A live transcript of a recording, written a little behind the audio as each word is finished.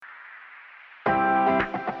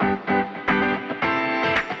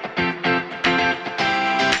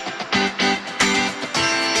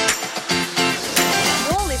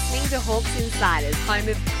Hawks Insiders, home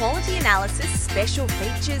of quality analysis, special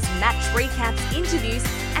features, match recaps, interviews,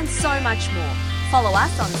 and so much more. Follow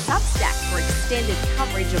us on Substack for extended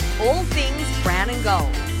coverage of all things brown and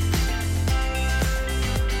gold.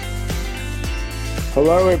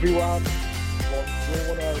 Hello everyone.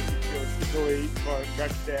 Buongiorno. If you're Italy, trying to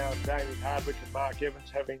track down Damien Hardwick and Mark Evans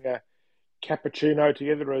having a cappuccino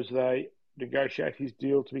together as they negotiate his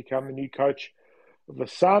deal to become the new coach of the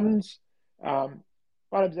Suns. My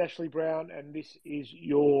name is Ashley Brown, and this is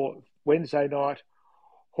your Wednesday night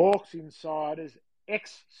Hawks Insiders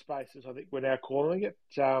X Spaces, I think we're now calling it,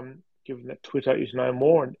 given that Twitter is no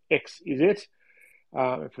more and X is it.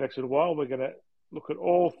 And for the next little while, we're going to look at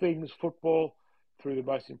all things football through the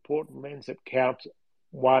most important lens that counts,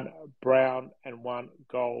 one brown and one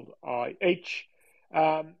gold eye each.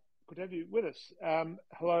 Good to have you with us.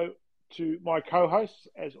 Hello to my co-hosts,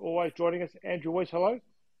 as always, joining us. Andrew Weiss, hello.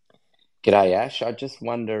 G'day, Ash. I just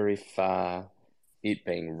wonder if it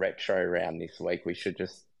being retro round this week, we should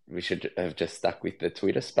have just stuck with the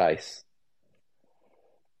Twitter space.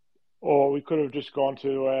 Or we could have just gone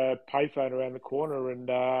to a payphone around the corner and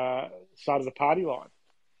started a party line.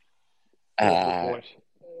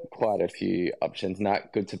 Quite a few options. No,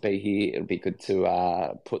 good to be here. It'll be good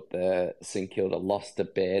to put the St Kilda loss to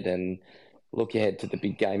bed and look ahead to the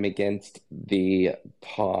big game against the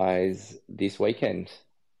Pies this weekend.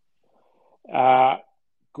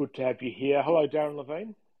 Good to have you here. Hello, Darren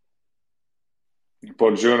Levine.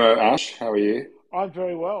 Buongiorno, Ash. How are you? I'm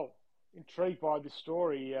very well. Intrigued by this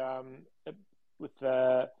story with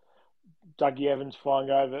Dougie Evans flying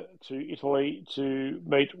over to Italy to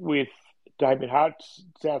meet with Damien Hart.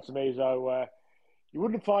 Sounds to me as though you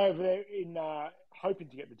wouldn't fly over there in hoping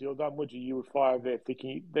to get the deal done, would you? You would fly over there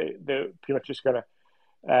thinking they're pretty much just going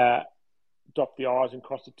to dot the I's and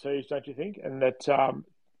cross the T's, don't you think? And that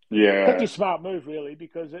that's a smart move, really,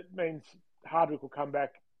 because it means Hardwick will come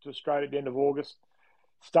back to Australia at the end of August,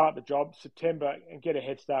 start the job September, and get a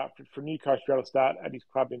head start for a new coach to be able to start at his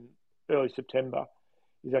club in early September.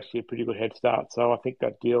 Is actually a pretty good head start. So I think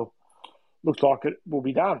that deal looks like it will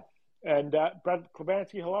be done. And Brad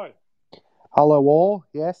Klebanski, hello. Hello all.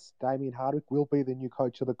 Yes, Damien Hardwick will be the new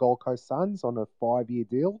coach of the Gold Coast Suns on a 5-year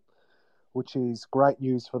deal, which is great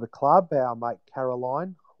news for the club. Our mate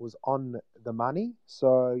Caroline was on the money.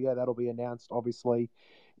 So, yeah, that'll be announced, obviously,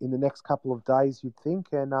 in the next couple of days, you'd think.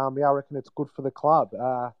 And, I reckon it's good for the club.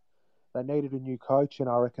 They needed a new coach, and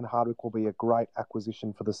I reckon Hardwick will be a great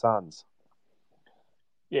acquisition for the Suns.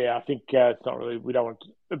 Yeah, I think it's not really, we don't want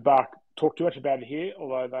to talk too much about it here,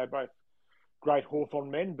 although they're both great Hawthorn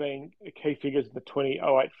men, being key figures in the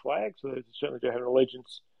 2008 flag, so they certainly do have an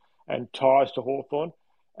allegiance and ties to Hawthorn.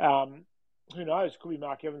 Who knows? Could be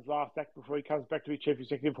Mark Evans' last act before he comes back to be chief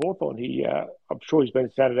executive of Hawthorn. I'm sure he's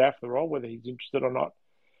been sounded out for the role. Whether he's interested or not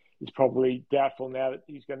is probably doubtful now that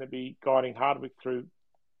he's going to be guiding Hardwick through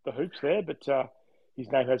the hoops there, but his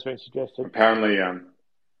name has been suggested.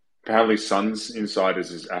 Apparently Suns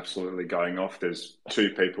Insiders is absolutely going off. There's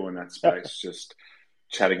two people in that space just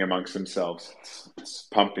chatting amongst themselves. It's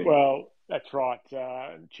pumping. Well, that's right.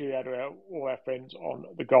 Cheer out to all our friends on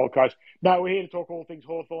the Gold Coast. No, we're here to talk all things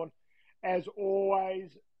Hawthorn. As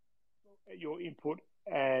always, your input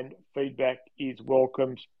and feedback is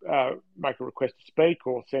welcome. Make a request to speak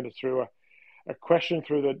or send us through a question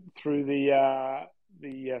through the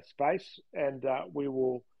space, and we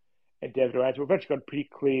will endeavour to answer. We've actually got a pretty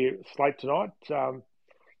clear slate tonight. It's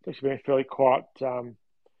actually been a fairly quiet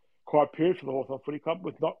period for the Hawthorn Footy Club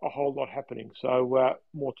with not a whole lot happening. So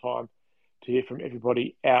more time to hear from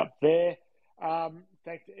everybody out there.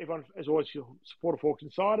 Thanks to everyone, as always, for your support of Hawks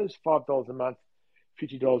Insiders. $5 a month,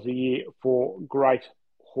 $50 a year for great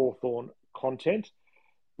Hawthorn content.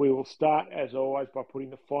 We will start, as always, by putting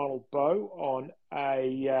the final bow on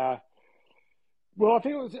I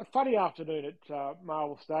think it was a funny afternoon at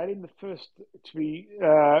Marvel Stadium. The first, to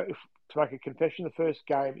make a confession, the first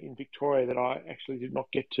game in Victoria that I actually did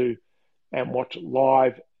not get to and watch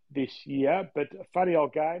live this year. But a funny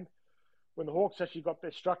old game. When the Hawks actually got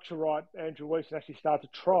their structure right, Andrew Weiss actually started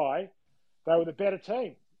to try. They were the better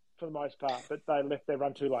team for the most part, but they left their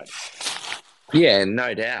run too late. Yeah,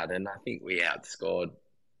 no doubt. And I think we outscored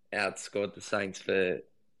the Saints for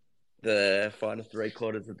the final 3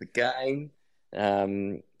 quarters of the game.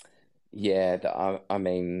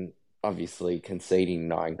 Obviously conceding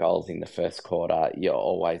 9 goals in the first quarter, you're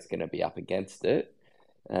always going to be up against it.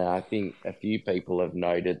 I think a few people have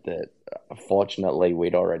noted that, fortunately,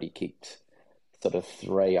 we'd already kicked sort of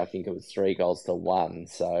 3 goals to 1.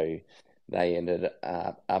 So they ended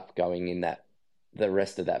up going in the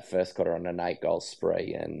rest of that first quarter on an 8-goal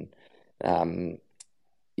spree. And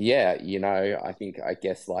Yeah, I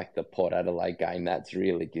guess like the Port Adelaide game, that's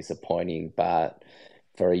really disappointing. But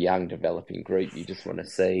for a young developing group, you just want to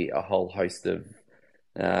see a whole host of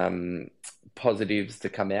um, positives to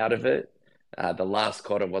come out of it. The last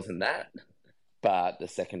quarter wasn't that, but the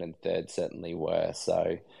second and third certainly were.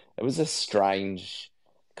 So it was a strange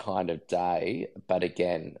kind of day. But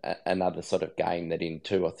again, another sort of game that in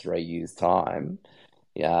 2 or 3 years' time,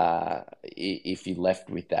 if you left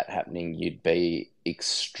with that happening, you'd be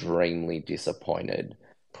extremely disappointed,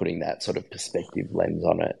 putting that sort of perspective lens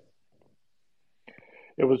on it.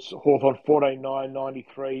 It was Hawthorn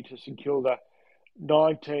 14,993 to St Kilda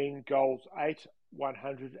 19 goals, 8,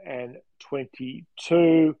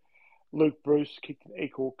 122. Luke Bruce kicked an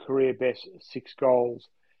equal career best 6 goals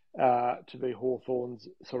to be Hawthorn's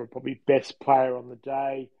sort of probably best player on the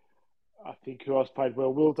day. I think who else played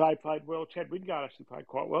well? Will Day played well. Chad Wingard actually played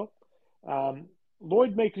quite well.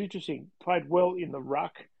 Lloyd Meek was interesting. Played well in the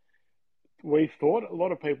ruck. We thought a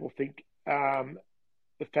lot of people think the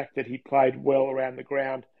fact that he played well around the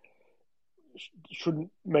ground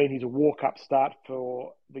shouldn't mean he's a walk-up start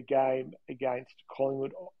for the game against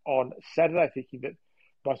Collingwood on Saturday, thinking that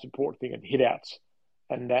the most important thing are hit-outs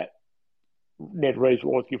and that Ned Reeves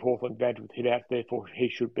will always give Hawthorn advantage with hit-outs, therefore he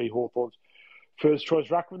should be Hawthorn's first choice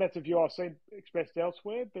ruckman. That's a view I've seen expressed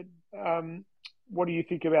elsewhere, but what do you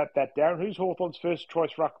think about that, Darren? Who's Hawthorn's first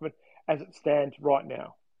choice ruckman as it stands right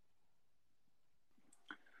now?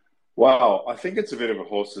 Well, I think it's a bit of a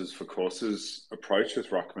horses for courses approach with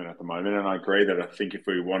ruckman at the moment, and I agree that I think if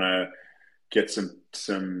we want to get some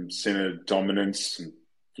centre dominance, and,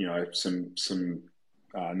 some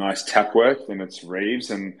nice tap work, then it's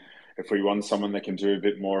Reeves, and if we want someone that can do a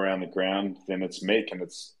bit more around the ground, then it's Meek, and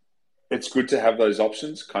it's good to have those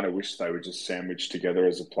options. Kind of wish they were just sandwiched together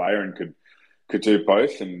as a player and could do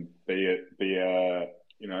both and be a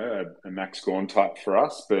Max Gawn type for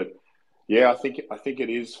us, but. Yeah, I think it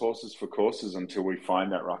is horses for courses until we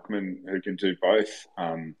find that ruckman who can do both.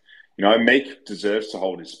 Meek deserves to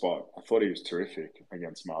hold his spot. I thought he was terrific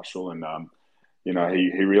against Marshall, and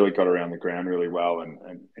he really got around the ground really well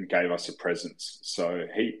and gave us a presence. So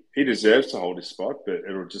he deserves to hold his spot, but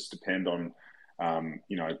it'll just depend on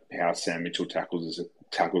how Sam Mitchell tackles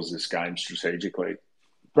this game strategically.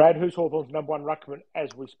 Brad, who's Hawthorn's number one ruckman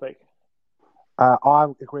as we speak? I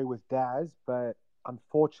agree with Daz, but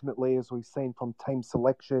unfortunately, as we've seen from team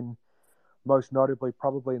selection, most notably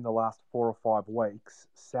probably in the last 4 or 5 weeks,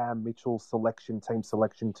 Sam Mitchell's team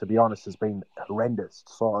selection, to be honest, has been horrendous.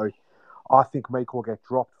 So I think Meek will get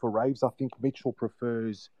dropped for Reeves. I think Mitchell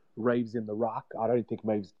prefers Reeves in the ruck. I don't think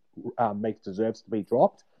Meek deserves to be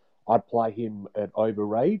dropped. I'd play him over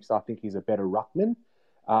Reeves. I think he's a better ruckman.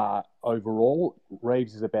 Overall,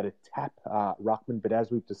 Reeves is a better tap ruckman, but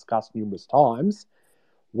as we've discussed numerous times,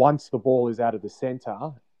 once the ball is out of the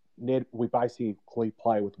centre, we basically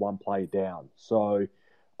play with one player down. So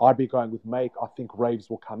I'd be going with Meek. I think Reeves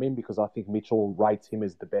will come in because I think Mitchell rates him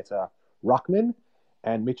as the better ruckman.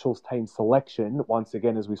 And Mitchell's team selection, once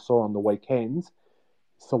again, as we saw on the weekends,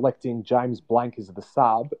 selecting James Blank as the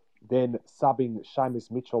sub, then subbing Seamus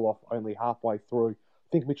Mitchell off only halfway through. I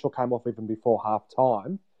think Mitchell came off even before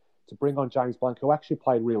half-time to bring on James Blank, who actually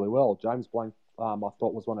played really well. James Blank, I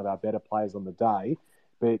thought, was one of our better players on the day.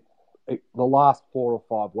 But the last 4 or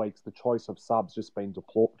 5 weeks, the choice of subs has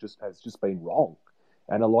just been wrong,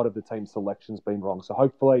 and a lot of the team selection's been wrong. So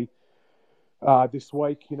hopefully, this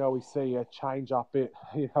week, we see a change up. We're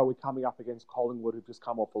coming up against Collingwood, who've just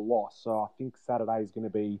come off a loss. So I think Saturday is going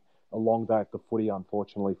to be a long day at the footy,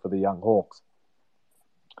 unfortunately, for the young Hawks.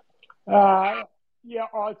 We'll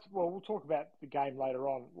talk about the game later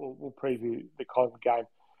on. We'll preview the Collingwood game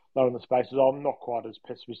later in the spaces. I'm not quite as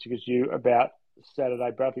pessimistic as you about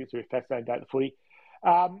Saturday, but I think it's a very fascinating day at the footy.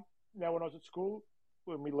 Now, when I was at school,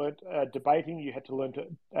 when we learnt debating, you had to learn to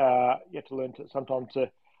sometimes to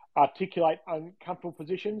articulate uncomfortable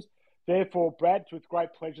positions. Therefore, Brad, it's with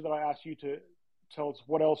great pleasure that I ask you to tell us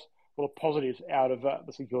what else were the positives out of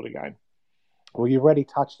the St Kilda game. Well, you've already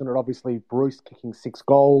touched on it. Obviously, Bruce kicking 6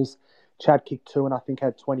 goals, Chad kicked 2, and I think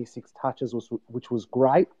had 26 touches, which was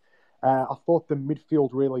great. I thought the midfield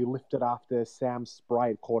really lifted after Sam's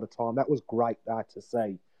spray at quarter time. That was great to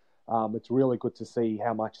see. It's really good to see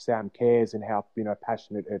how much Sam cares and how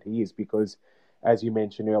passionate he is, because, as you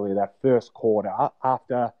mentioned earlier, that first quarter,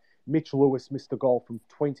 after Mitch Lewis missed a goal from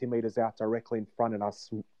 20 metres out directly in front of us,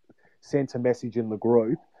 sent a message in the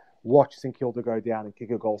group, watch St Kilda go down and kick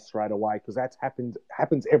a goal straight away, because that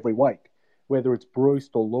happens every week, whether it's Bruce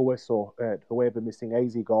or Lewis or whoever missing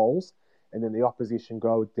easy goals, and then the opposition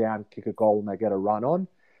go down, kick a goal, and they get a run on.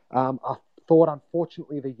 I thought,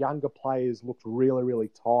 unfortunately, the younger players looked really, really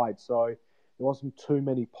tired. So There wasn't too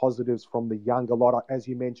many positives from the younger lot. As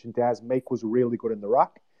you mentioned, Daz, Meek was really good in the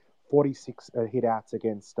ruck. 46 hit-outs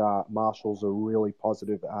against Marshall's a really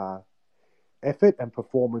positive effort and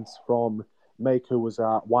performance from Meek, who was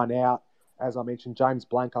one out. As I mentioned, James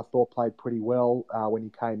Blank, I thought, played pretty well when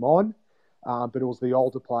he came on. But it was the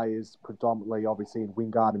older players, predominantly, obviously, in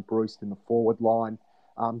Wingard and Bruce in the forward line.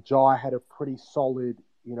 Jai had a pretty solid,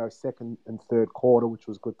 second and third quarter, which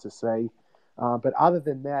was good to see. But other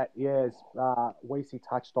than that, as Weesey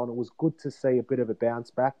touched on, it was good to see a bit of a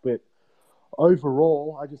bounce back. But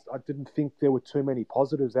overall, I didn't think there were too many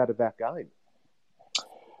positives out of that game.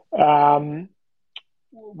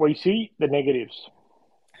 We see the negatives.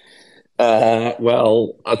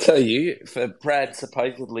 Well, I'll tell you, for Brad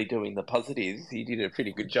supposedly doing the positives, he did a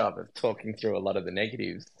pretty good job of talking through a lot of the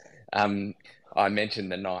negatives. I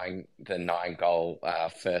mentioned the nine goal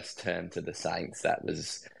first turn to the Saints.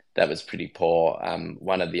 That was pretty poor.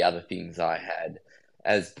 One of the other things I had,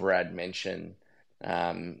 as Brad mentioned,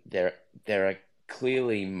 there are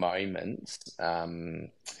clearly moments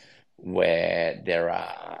where there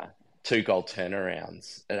are 2-goal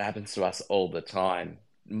turnarounds. It happens to us all the time.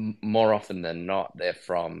 More often than not, they're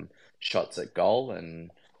from shots at goal,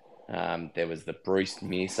 and there was the Bruce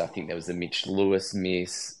miss. I think there was the Mitch Lewis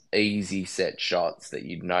miss. Easy set shots that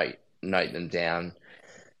you'd note them down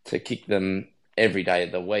to kick them every day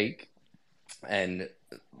of the week, and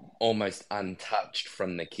almost untouched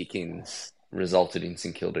from the kick-ins resulted in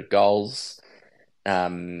St Kilda goals.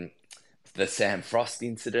 The Sam Frost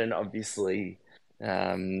incident, obviously,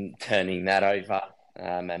 turning that over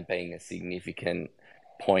and being a significant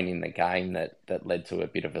point in the game that led to a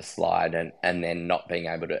bit of a slide, and then not being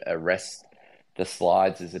able to arrest the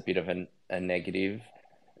slides is a bit of a negative.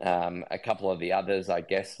 A couple of the others, I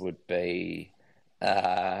guess, would be,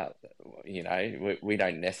 we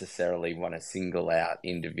don't necessarily want to single out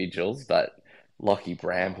individuals, but Lachie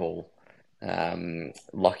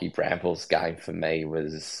Brambl's game for me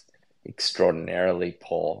was extraordinarily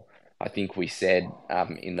poor. I think we said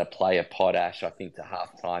in the player pod, Ash, I think to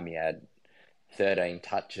half-time he had 13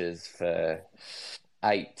 touches for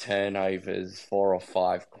 8 turnovers, 4 or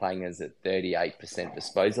 5 clangers at 38%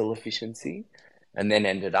 disposal efficiency, and then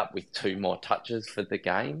ended up with 2 more touches for the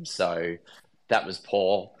game. So that was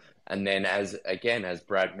poor. And then, as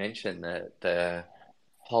Brad mentioned, the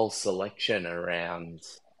whole selection around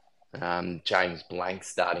James Blank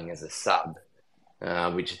starting as a sub,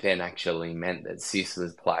 which then actually meant that Sis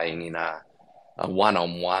was playing in a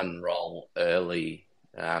one-on-one role early,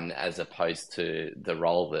 as opposed to the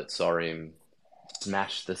role that saw him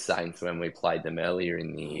smash the Saints when we played them earlier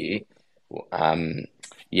in the year.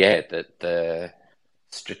 That the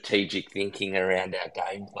strategic thinking around our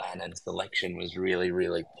game plan and selection was really,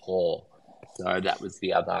 really poor. So that was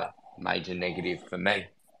the other major negative for me.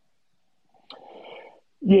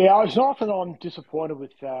 Yeah, I was often on disappointed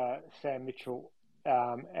with Sam Mitchell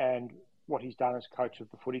and what he's done as coach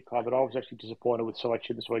of the footy club, but I was actually disappointed with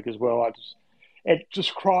selection this week as well. It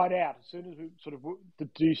just cried out as soon as we sort of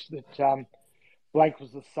deduced that Blake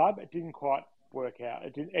was the sub. It didn't quite work out.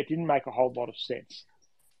 It didn't make a whole lot of sense.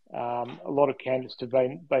 A lot of candidates to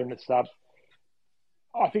been the sub.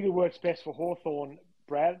 I think it works best for Hawthorn,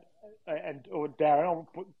 Brad, or Darren. I'll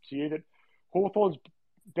put to you that Hawthorn's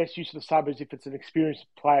best use of the sub is if it's an experienced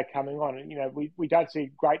player coming on. And, we don't see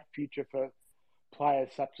a great future for players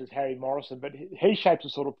such as Harry Morrison, but he shapes the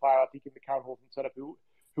sort of player I think in the current Hawthorn setup who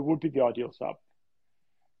would be the ideal sub.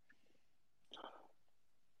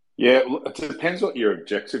 Yeah, it depends what your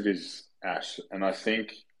objective is, Ash. And I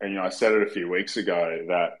think, I said it a few weeks ago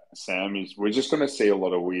that we're just going to see a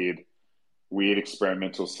lot of weird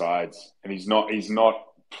experimental sides, and he's not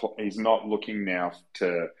looking now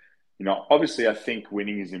to, obviously I think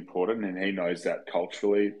winning is important, and he knows that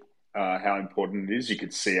culturally how important it is. You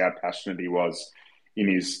could see how passionate he was in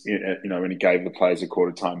his, when he gave the players a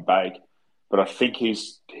quarter time break. But I think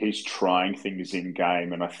he's trying things in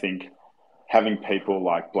game, and I think having people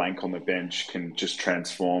like Blank on the bench can just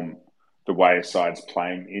transform the way a side's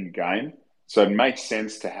playing in game. So it makes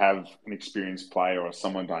sense to have an experienced player or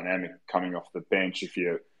someone dynamic coming off the bench if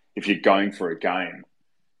you're going for a game,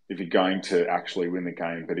 if you're going to actually win the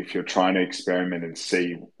game. But if you're trying to experiment and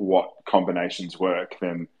see what combinations work,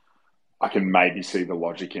 then I can maybe see the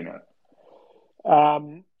logic in it.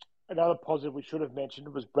 Another positive we should have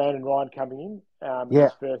mentioned was Brandon Ryan coming in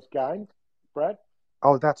his first game. Brad?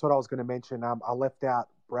 Oh, that's what I was going to mention. I left out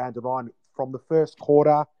Brandon Ryan from the first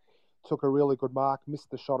quarter. Took a really good mark, missed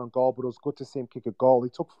the shot on goal, but it was good to see him kick a goal. He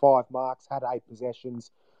took 5 marks, had 8 possessions,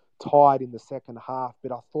 tied in the second half,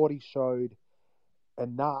 but I thought he showed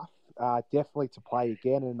enough definitely to play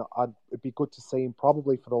again, and it'd be good to see him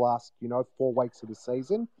probably for the last 4 weeks of the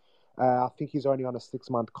season. I think he's only on a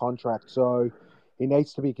 6-month contract, so he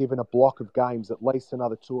needs to be given a block of games, at least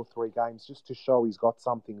another 2 or 3 games, just to show he's got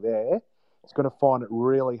something there. He's going to find it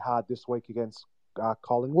really hard this week against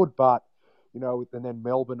Collingwood, but and then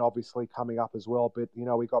Melbourne obviously coming up as well. But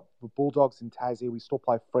we got the Bulldogs in Tassie. We still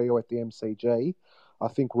play Freo at the MCG. I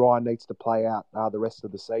think Ryan needs to play out the rest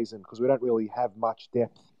of the season because we don't really have much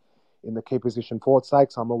depth in the key position forward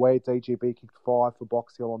stakes. I'm aware DGB kicked 5 for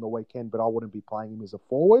Box Hill on the weekend, but I wouldn't be playing him as a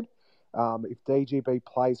forward. If DGB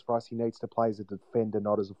plays for us, he needs to play as a defender,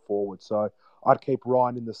 not as a forward. So I'd keep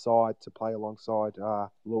Ryan in the side to play alongside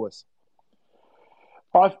Lewis.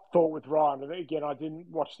 I thought with Ryan, and again, I didn't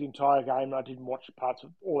watch the entire game. I didn't watch parts of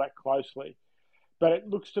all that closely. But it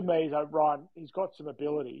looks to me as though Ryan, he's got some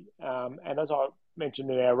ability. And as I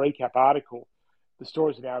mentioned in our recap article, the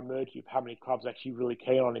stories are now emerging of how many clubs are actually really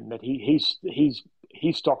keen on him, that his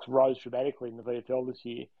stocks rose dramatically in the VFL this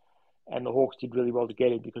year. And the Hawks did really well to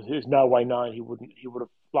get him because there's no way known he would have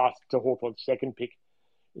lasted to Hawthorn's second pick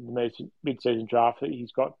in the mid-season draft.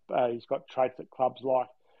 He's got traits that clubs like.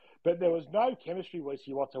 But there was no chemistry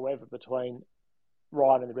whatsoever between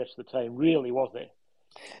Ryan and the rest of the team, really, was there?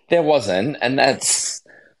 There wasn't, and that's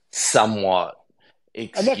somewhat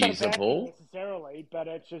excusable. And that's not a bad thing necessarily, but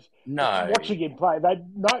it's just watching him play. They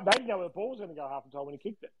know where the ball was going to go half the time when he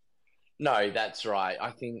kicked it. No, that's right.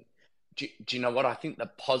 I think. Do you know what? I think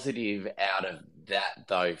the positive out of that,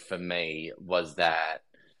 though, for me, was that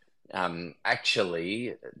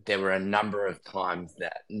actually there were a number of times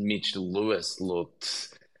that Mitch Lewis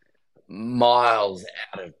looked miles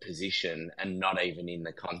out of position and not even in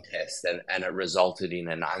the contest, and it resulted in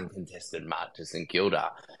an uncontested mark to St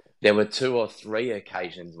Kilda. There were 2 or 3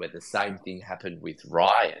 occasions where the same thing happened with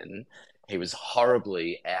Ryan. He was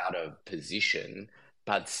horribly out of position,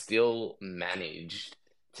 but still managed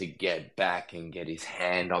to get back and get his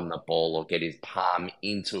hand on the ball or get his palm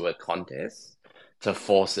into a contest to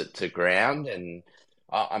force it to ground. And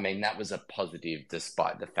I mean, that was a positive,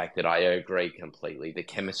 despite the fact that I agree completely. The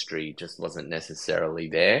chemistry just wasn't necessarily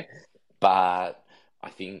there. But I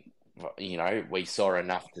think, we saw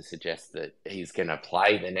enough to suggest that he's going to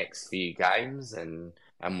play the next few games, and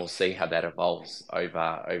we'll see how that evolves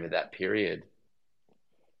over that period.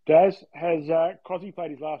 Daz, has Cozzy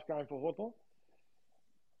played his last game for Hawthorn?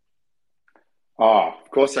 Oh, of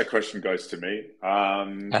course that question goes to me.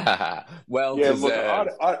 Well deserved.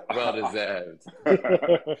 Well deserved.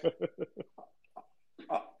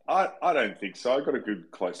 I don't think so. I got a good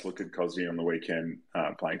close look at Cozzy on the weekend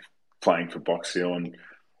playing for Box Hill, and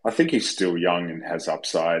I think he's still young and has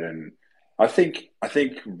upside. And I think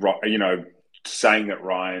saying that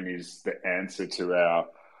Ryan is the answer to our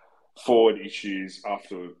forward issues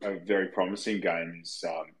after a very promising game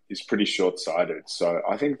is pretty short-sighted. So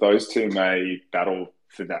I think those two may battle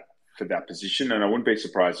for that position, and I wouldn't be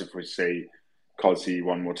surprised if we see Cozzy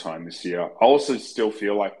one more time this year. I also still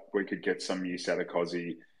feel like we could get some use out of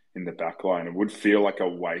Cozzy in the back line. It would feel like a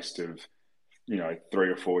waste of 3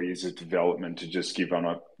 or 4 years of development to just give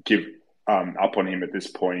up on him at this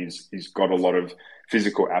point. He's got a lot of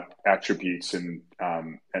physical attributes and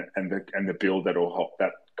the build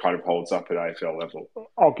that kind of holds up at AFL level.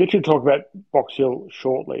 I'll get you to talk about Box Hill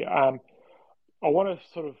shortly. I want to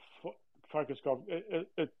sort of focus on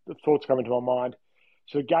the thoughts coming to my mind.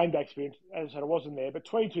 So the game day experience, as I said, I wasn't there, but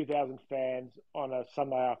 22,000 fans on a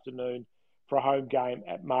Sunday afternoon for a home game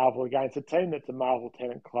at Marvel against a team that's a Marvel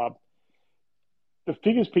tenant club. The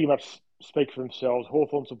figures pretty much speak for themselves.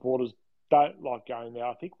 Hawthorn supporters don't like going there.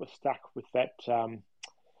 I think we're stuck with that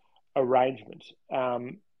arrangement.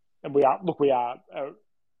 And we are.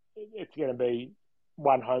 It's going to be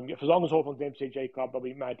one home game. For as long as Hawthorn's MCG club, they'll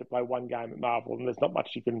be made to play one game at Marvel, and there's not much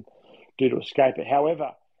you can do to escape it.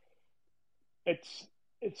 However, it's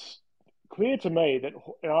clear to me that,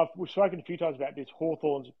 and we've spoken a few times about this,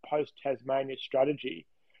 Hawthorn's post-Tasmania strategy.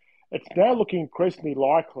 It's now looking increasingly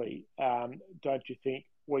likely, don't you think,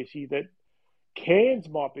 Weesey, that Cairns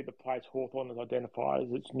might be the place Hawthorn has identified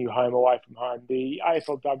as its new home away from home. The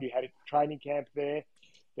AFLW had a training camp there.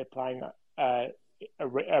 They're playing a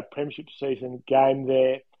premiership season game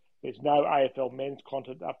there. There's no AFL men's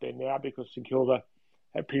content up there now because St Kilda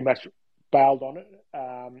have pretty much bailed on it.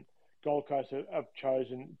 Gold Coast have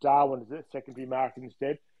chosen Darwin as their secondary market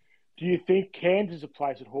instead. Do you think Cairns is a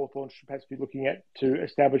place that Hawthorn should perhaps be looking at to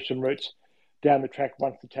establish some roots down the track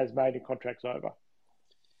once the Tasmanian contract's over?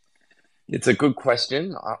 It's a good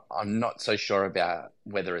question. I'm not so sure about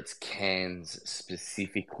whether it's Cairns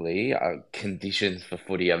specifically. Conditions for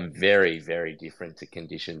footy are very, very different to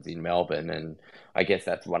conditions in Melbourne. And I guess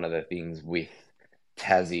that's one of the things with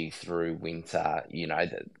Tassie through winter,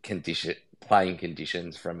 the playing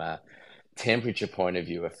conditions from a temperature point of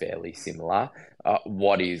view are fairly similar.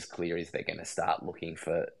 What is clear is they're going to start looking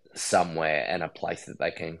for somewhere and a place that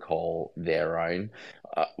they can call their own.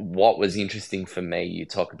 What was interesting for me, you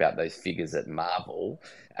talk about those figures at Marvel.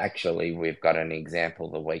 Actually, we've got an example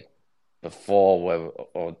the week before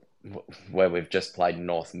where we've just played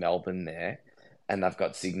North Melbourne there, and they've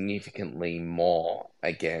got significantly more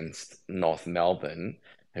against North Melbourne,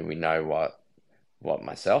 who we know what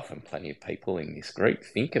myself and plenty of people in this group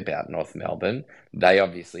think about North Melbourne. They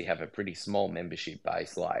obviously have a pretty small membership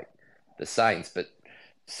base like the Saints, but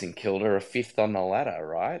St Kilda are fifth on the ladder,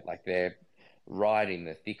 right? Like they're right in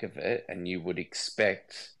the thick of it, and you would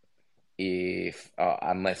expect if,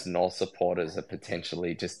 unless North supporters are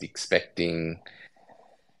potentially just expecting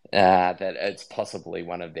that it's possibly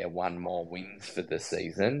one of their one more wins for the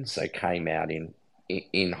season, so came out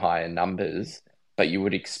in higher numbers. But you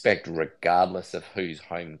would expect, regardless of whose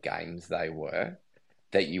home games they were,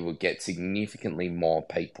 that you would get significantly more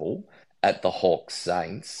people at the Hawks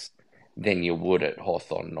Saints than you would at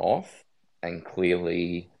Hawthorn North. And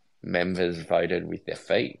clearly, members voted with their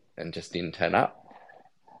feet and just didn't turn up.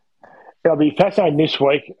 It'll be fascinating this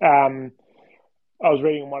week. I was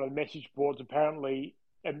reading on one of the message boards, apparently,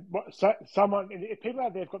 and someone, if people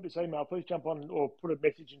out there have got this email, please jump on or put a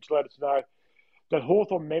message in to let us know that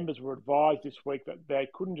Hawthorn members were advised this week that they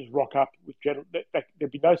couldn't just rock up with general, that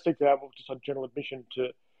there'd be no seats available just on general admission to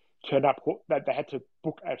turn up, that they had to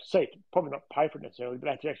book a seat, probably not pay for it necessarily, but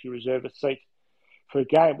they had to actually reserve a seat for a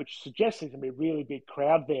game, which suggests there's going to be a really big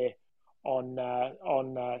crowd there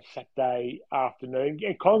on Saturday afternoon.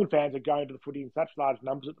 And Collingwood fans are going to the footy in such large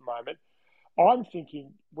numbers at the moment. I'm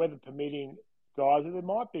thinking, weather permitting, guys, there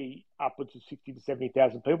might be upwards of 60 to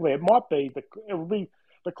 70,000 people there. It will be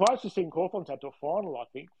the closest thing Hawthorn's had to a final, I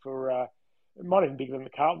think, for it might even be bigger than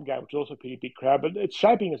the Carlton game, which is also a pretty big crowd. But it's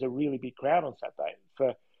shaping as a really big crowd on Saturday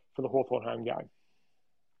for the Hawthorn home game.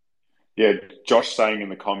 Yeah, Josh saying in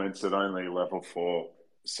the comments that only level 4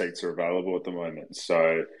 seats are available at the moment.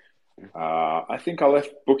 So I think I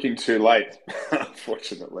left booking too late.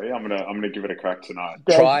 Unfortunately, I'm gonna give it a crack tonight.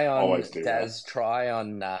 Try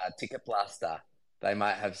on Ticket Blaster. They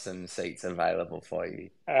might have some seats available for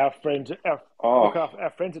you. Our friends at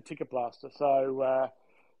Ticket Blaster. So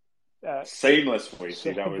seamless,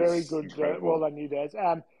 Weezy. That was very good. Incredible. Well done, you, Daz.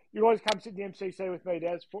 You always come sit in the MCC with me,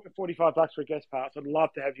 Daz. $45 for a guest pass. I'd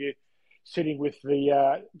love to have you sitting with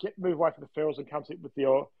the move away from the ferals and come sit with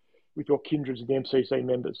your kindreds of the MCC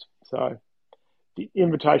members. So the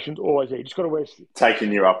invitation's always there. You just got to wear.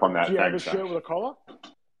 Taking you up on that. Do you have a shirt with a collar?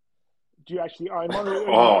 Do you actually own one?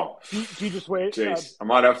 Do you just wear? Jeez, I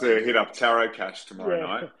might have to hit up Tarot Cash tomorrow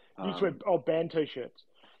night. You just wear old band t-shirts.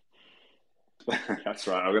 That's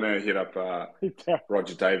right. I'm going to hit up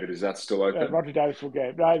Roger David. Is that still open? Roger Davis will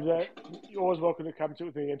go. You're always welcome to come sit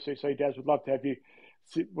with me at MCC, Daz. We'd love to have you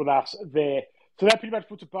sit with us there. So that pretty much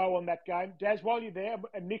puts a bow on that game. Daz, while you're there,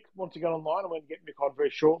 and Nick wants to get online, I'm going to get Nick on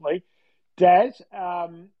very shortly. Daz,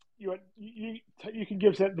 you can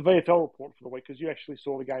give us the VFL report for the week because you actually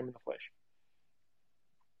saw the game in the flesh.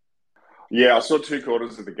 Yeah, I saw 2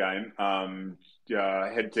 quarters of the game.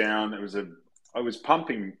 Head down. I was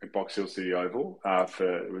pumping at Box Hill City Oval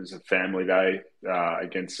it was a family day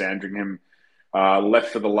against Sandringham. Left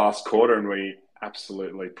for the last quarter and we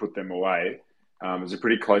absolutely put them away. It was a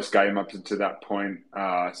pretty close game up to that point.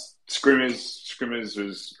 Scrimmers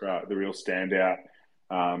was the real standout.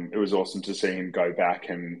 It was awesome to see him go back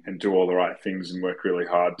and do all the right things and work really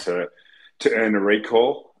hard to earn a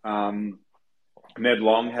recall. Ned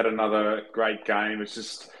Long had another great game.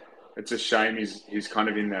 It's a shame he's kind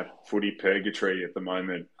of in that footy purgatory at the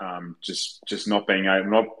moment. Just not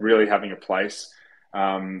really having a place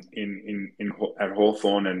at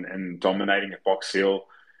Hawthorn and dominating at Box Hill.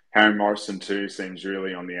 Harry Morrison too seems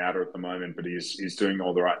really on the outer at the moment, but he's doing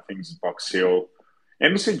all the right things at Box Hill.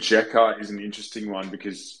 Emerson Jekka is an interesting one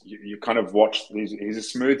because you kind of watch. He's a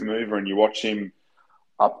smooth mover, and you watch him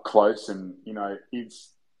up close, and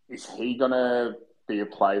is he gonna be a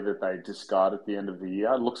play that they discard at the end of the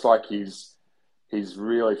year? It looks like he's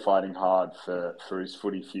really fighting hard for his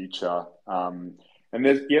footy future. And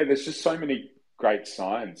there's just so many great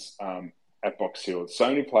signs at Box Hill. So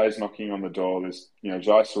many players knocking on the door. There's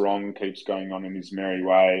Jai Sarong keeps going on in his merry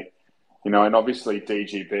way. And obviously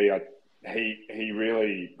DGB, he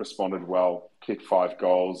really responded well, kicked 5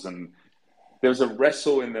 goals, and there was a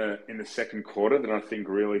wrestle in the second quarter that I think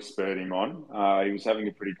really spurred him on. He was having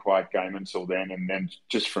a pretty quiet game until then, and then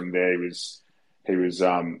just from there he was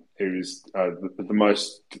the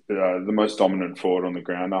most dominant forward on the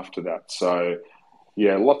ground after that. So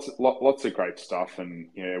Yeah, lots of great stuff, and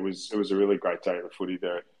yeah, it was a really great day at the footy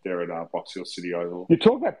there at Box Hill City Oval. You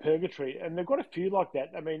talk about purgatory, and they've got a few like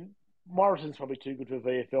that. I mean, Morrison's probably too good for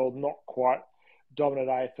VFL, not quite dominant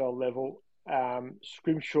AFL level.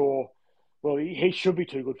 Scrimshaw, well, he should be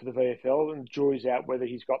too good for the VFL, and the jury's out whether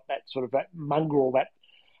he's got that sort of that mongrel, that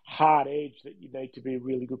hard edge that you need to be a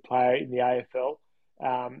really good player in the AFL.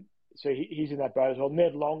 So he's in that boat as well.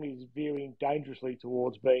 Ned Long is veering dangerously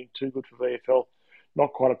towards being too good for VFL,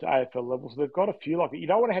 not quite up to AFL level. So they've got a few like that. You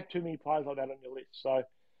don't want to have too many players like that on your list. So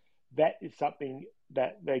that is something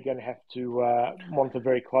that they're going to have to monitor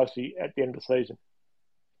very closely at the end of the season.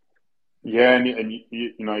 Yeah, and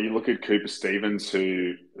you look at Cooper Stevens,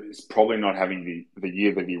 who is probably not having the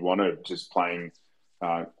year that he wanted, just playing.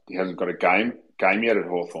 He hasn't got a game yet at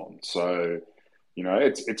Hawthorn, so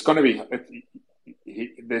it's going to be.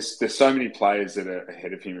 There's so many players that are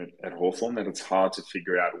ahead of him at Hawthorn that it's hard to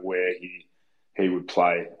figure out where he would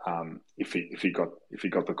play if he got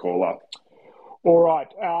the call up. All right,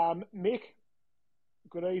 Mick.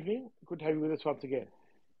 Good evening. Good to have you with us once again.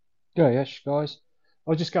 Go Ash, guys. I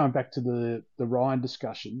was just going back to the Ryan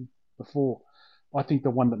discussion before. I think the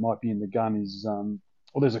one that might be in the gun is,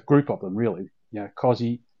 there's a group of them really.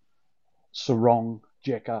 Cozzy, Sarong,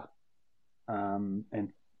 Jekka,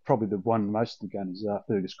 and probably the one most in the gun is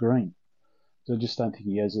Fergus Green. So I just don't think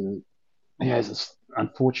he has this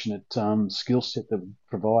unfortunate skill set that would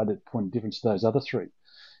provide a point of difference to those other three.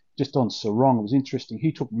 Just on Sarong, it was interesting.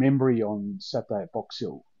 He took memory on Saturday at Box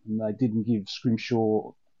Hill, and they didn't give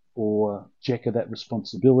Scrimshaw or Jekka that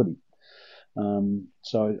responsibility.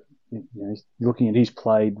 So, looking at he's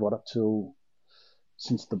played up till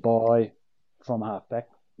since the bye from half back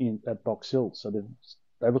at Box Hill, so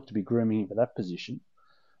they look to be grooming him for that position.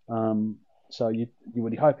 So you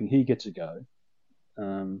would be hoping he gets a go,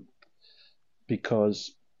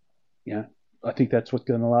 because I think that's what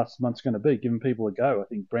the last month's going to be, giving people a go. I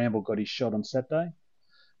think Bramble got his shot on Saturday.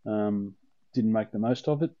 Didn't make the most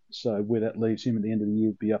of it. So where that leaves him at the end of the year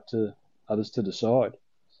would be up to others to decide.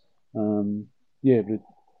 But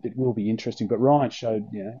it will be interesting. But Ryan showed,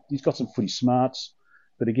 he's got some footy smarts.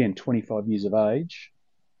 But again, 25 years of age,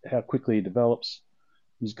 how quickly he develops.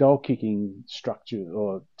 His goal kicking structure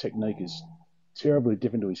or technique is terribly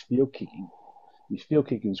different to his field kicking. His field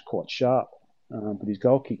kicking is quite sharp, but his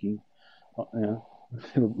goal kicking,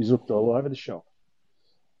 he's looked all over the shop.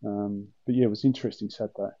 But yeah, it was interesting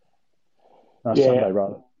Saturday. Sunday,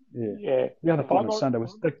 rather. Yeah. The other point on Sunday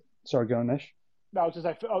was... Sorry, go on, Nash. No, I was just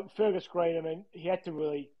saying, Fergus Green, I mean, he had to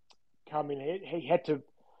really come in. He had to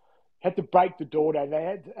break the door down.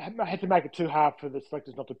 They had to make it too hard for the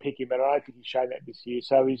selectors not to pick him, and I don't think he's shown that this year.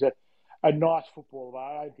 So he's a nice footballer, but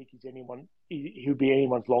I don't think he'll be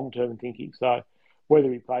anyone's long-term thinking. So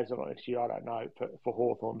whether he plays or not next year, I don't know for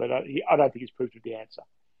Hawthorn, but I don't think he's proved to be the answer.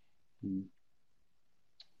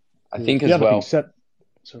 I think as well...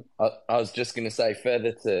 I was just going to say,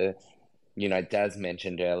 further to, Daz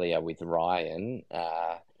mentioned earlier with Ryan,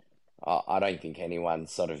 I don't think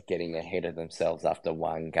anyone's sort of getting ahead of themselves after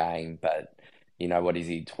one game, but, what is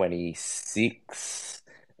he, 26?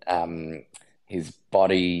 His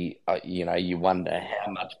body, you wonder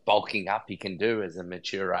how much bulking up he can do as a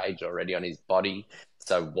mature age already on his body.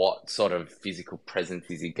 So what sort of physical presence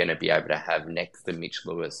is he going to be able to have next to Mitch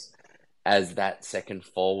Lewis as that second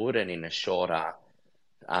forward and in a shorter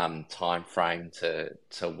time frame to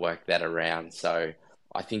work that around? So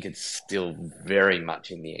I think it's still very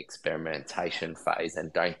much in the experimentation phase,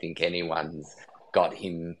 and don't think anyone's got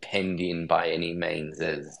him penned in by any means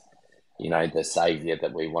as, the saviour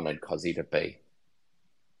that we wanted Cozzy to be.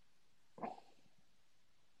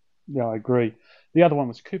 Yeah, I agree. The other one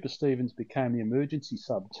was Cooper Stevens became the emergency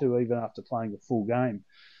sub too, even after playing a full game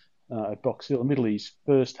at Box Hill. Admittedly, his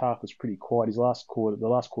first half was pretty quiet. The last quarter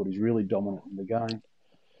is really dominant in the game.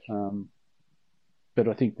 But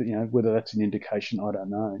I think that, whether that's an indication, I don't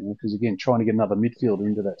know. Because again, trying to get another midfielder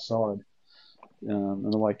into that side,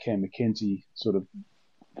 and the way Cam McKenzie sort of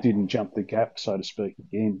didn't jump the gap, so to speak,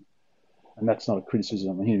 again. And that's not a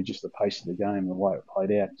criticism of him, just the pace of the game and the way it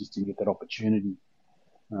played out, just didn't get that opportunity.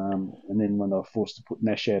 And then when they were forced to put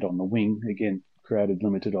Nash out on the wing, again, created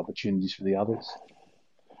limited opportunities for the others.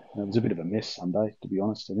 It was a bit of a mess Sunday, to be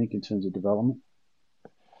honest, I think, in terms of development.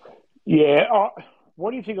 Yeah.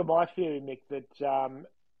 What do you think of my theory, Mick, that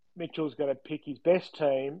Mitchell's going to pick his best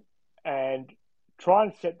team and try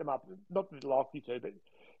and set them up, not that likely to, but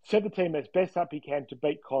set the team as best up he can to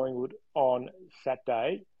beat Collingwood on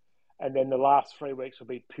Saturday, and then the last 3 weeks will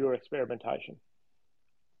be pure experimentation?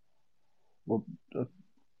 Well,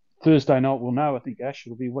 Thursday night we'll know. I think, Ash,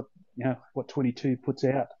 it'll be what 22 puts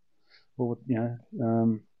out, or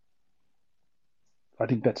I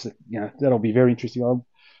think that'll be very interesting.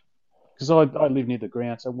 Because I live near the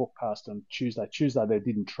ground, so I walked past on Tuesday. Tuesday they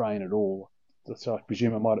didn't train at all, so I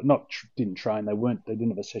presume it might have not didn't train. They didn't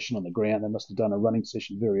have a session on the ground. They must have done a running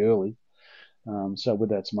session very early. So with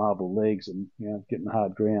that, marble legs and getting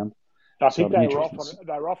hard ground. I So think they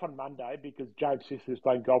were off on Monday because James Sister was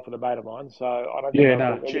playing golf with a mate of mine. So I don't think they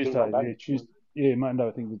were Tuesday. Monday. Yeah, Tuesday. Yeah, Monday.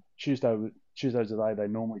 I think Tuesday's the day they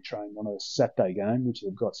normally train on a Saturday game, which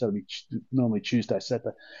they've got. So it'll be normally Tuesday,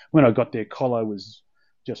 Saturday. When I got there, Colo was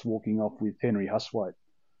just walking off with Henry Huswaite.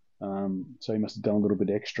 So he must have done a little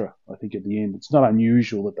bit extra, I think, at the end. It's not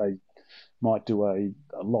unusual that they might do a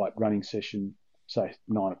light running session, say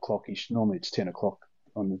 9 o'clock ish. Normally it's 10 o'clock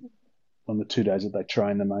on the 2 days that they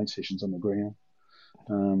train the main sessions on the ground.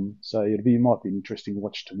 So it might be an interesting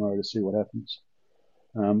watch tomorrow to see what happens.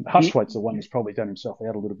 Huswaite's the one who's probably done himself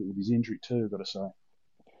out a little bit with his injury too, I've got to say.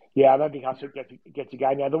 Yeah, I don't think Huswaite gets a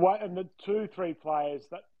game now. The 2-3 players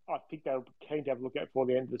that I think they're keen to have a look at for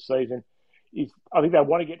the end of the season is I think they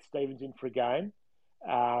want to get Stevens in for a game,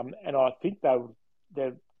 and I think they'd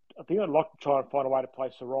like to try and find a way to play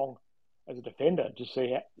Sarong as a defender, just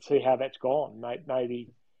see how that's gone.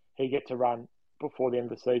 Maybe he gets a run before the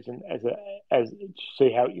end of the season as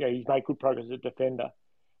see how he's made good progress as a defender,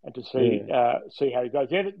 and to see how he goes.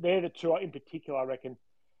 They're the two in particular, I reckon.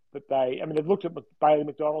 But they've looked at Bailey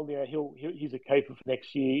McDonald. He's a keeper for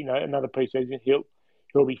next year. Another pre-season,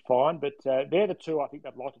 he'll be fine. But they're the two I think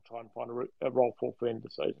they'd like to try and find a role for the end of the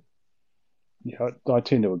season. Yeah, I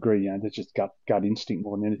tend to agree. That's just gut instinct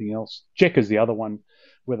more than anything else. Jekka's the other one,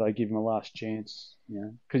 where they give him a last chance.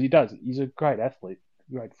 Because he does. He's a great athlete,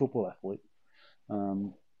 great football athlete,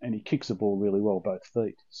 and he kicks the ball really well both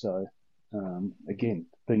feet. So again,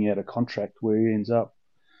 being out of contract where he ends up,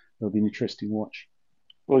 it'll be an interesting watch.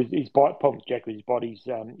 Well, his problem with Jack, his body's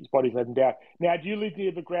let him down. Now, do you live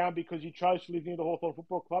near the ground because you chose to live near the Hawthorn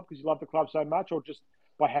Football Club because you love the club so much, or just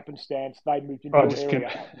by happenstance they moved into your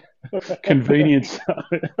area? Convenience.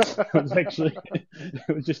 It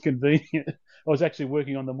was just convenient. I was actually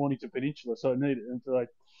working on the Mornington Peninsula, so I needed, and so I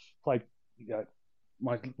played.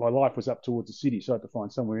 My life was up towards the city, so I had to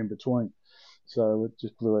find somewhere in between. So it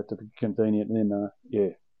just blew out to be convenient, and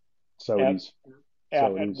then so it is.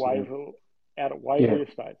 Out at Wavell. Out at Waverley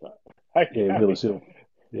Estate. Okay. Yeah, Villas Hill.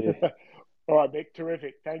 Yeah. All right, Mick,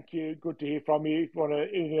 terrific. Thank you. Good to hear from you. If you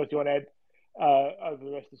anything else you want to add over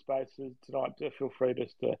the rest of the spaces tonight, feel free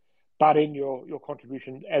just to butt in. Your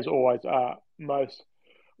contributions, as always, are most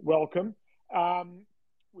welcome.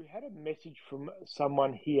 We had a message from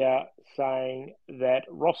someone here saying that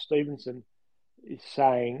Ross Stevenson is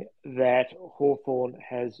saying that Hawthorn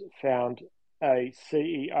has found a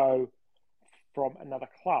CEO from another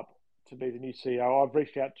club to be the new CEO. I've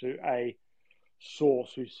reached out to a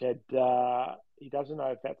source who said he doesn't know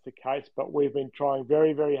if that's the case, but we've been trying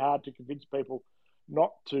very, very hard to convince people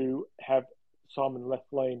not to have Simon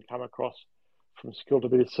Lethlean come across from Skill to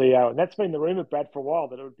be the CEO. And that's been the rumour, Brad, for a while,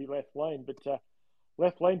 that it would be Lethlean. But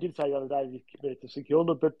Lethlean did say the other day that he's committed to St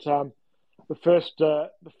Kilda. But the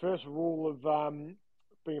first rule of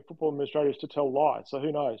being a football administrator is to tell lies. So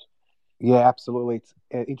who knows? Yeah, absolutely. It's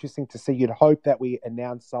interesting to see. You'd hope that we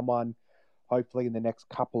announce someone hopefully in the next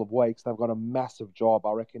couple of weeks. They've got a massive job.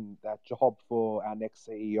 I reckon that job for our next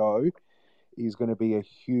CEO is going to be a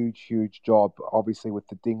huge, huge job, obviously with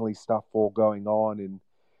the Dingley stuff all going on and,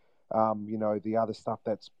 the other stuff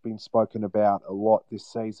that's been spoken about a lot this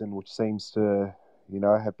season, which seems to,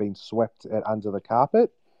 have been swept under the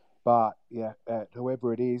carpet. But,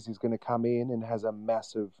 whoever it is going to come in and has a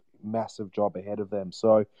massive, massive job ahead of them.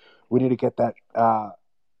 So we need to get that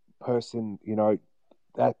person,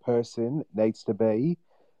 that person needs to be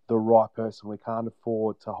the right person. We can't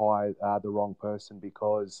afford to hire the wrong person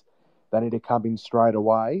because they need to come in straight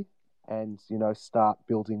away and, start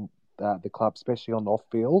building the club, especially on off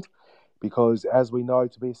field. Because as we know,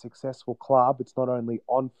 to be a successful club, it's not only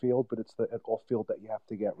on field, but it's the off field that you have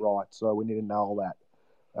to get right. So we need to nail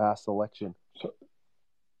that selection. So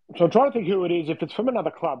I'm trying to think who it is. If it's from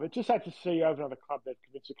another club, it just had to see over another club that's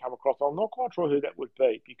convinced to come across. I'm not quite sure who that would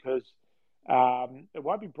be because it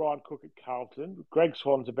won't be Brian Cook at Carlton. Greg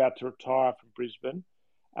Swan's about to retire from Brisbane.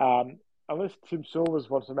 Unless Tim Silvers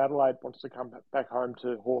from Adelaide wants to come back home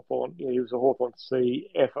to Hawthorn. He was a Hawthorn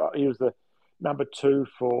CF. He was the number 2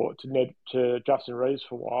 to Justin Reeves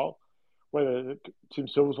for a while. Whether Tim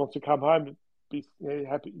Silvers wants to come home,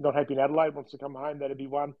 not happy in Adelaide, wants to come home, that'd be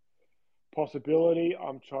one possibility.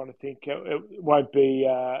 I'm trying to think. It won't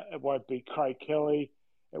be Craig Kelly.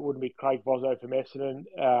 It wouldn't be Craig Bozzo from Essendon.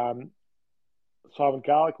 Simon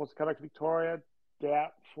Garlick wants to come back to Victoria.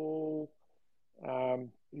 Doubtful.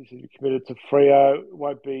 He's committed to Freo. It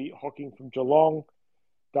won't be Hocking from Geelong.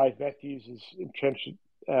 Dave Matthews is entrenched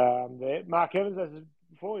there. Mark Evans, as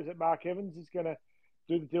before, is it Mark Evans is going to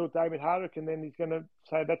do the deal with Damien Hardwick, and then he's going to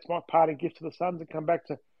say that's my parting gift to the Suns and come back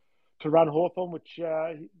to run Hawthorn, which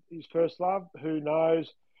his first love. Who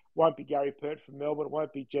knows? Won't be Gary Pert from Melbourne. It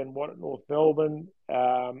won't be Jen Watt at North Melbourne.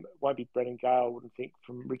 Won't be Brennan Gale, I wouldn't think,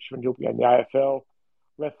 from Richmond. He'll be in the AFL.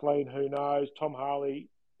 Left lean, who knows? Tom Harley,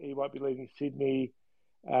 he won't be leaving Sydney.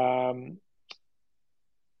 My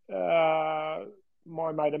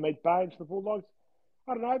mate Amit Baines, the Bulldogs.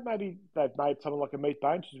 I don't know, maybe they've made someone like Amit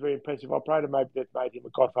Baines, who's a very impressive operator. Maybe they've made him a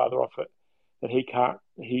godfather offer that he can't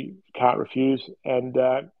refuse. And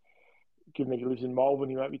given that he lives in Melbourne,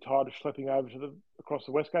 he won't be tired of schlepping over across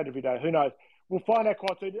the West Coast every day. Who knows? We'll find out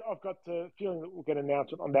quite soon. I've got the feeling that we'll get an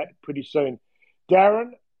announcement on that pretty soon.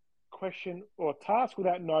 Darren, question or task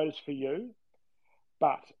without notice for you,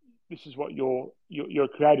 but this is what you're a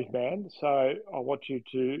creative man, so I want you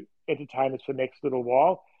to entertain us for the next little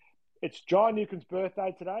while. It's John Newcombe's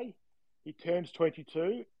birthday today. He turns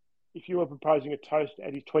 22. If you were proposing a toast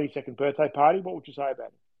at his 22nd birthday party, what would you say about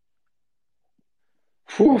it?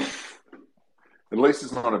 Whew. At least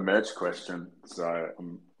it's not a merch question, so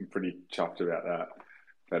I'm pretty chuffed about that.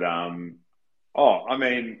 But I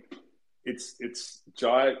mean, it's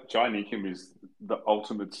Jai Newcombe is the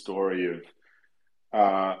ultimate story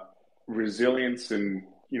of resilience and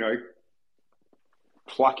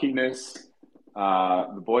pluckiness.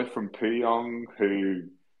 The boy from Puyong who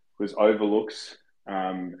was overlooked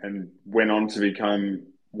and went on to become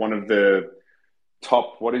one of the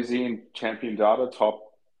top. What is he in champion data? Top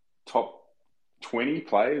 20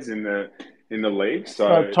 players in the league.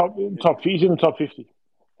 So he's in the top 50.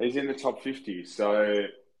 He's in the top 50. So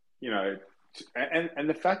and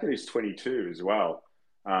the fact that he's 22 as well,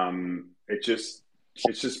 it's just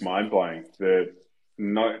mind blowing. The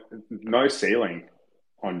no ceiling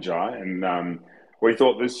on Jai, and we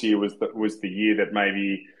thought this year was the year that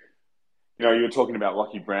maybe you were talking about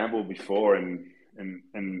Lockie Bramble before, and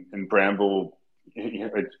Bramble.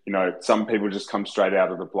 Some people just come straight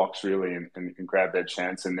out of the blocks really and grab their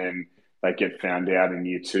chance, and then they get found out in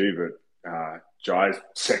year two. But Jai's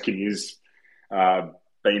second year's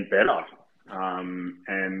been better,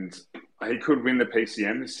 and he could win the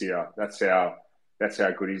PCM this year. That's how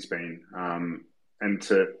good he's been, and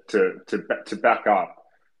to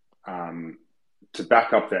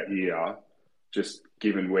back up that year, just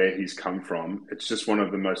given where he's come from, it's just one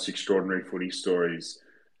of the most extraordinary footy stories.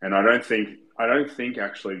 And I don't think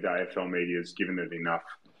actually the AFL media has given it enough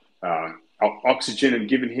oxygen and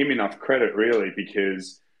given him enough credit, really,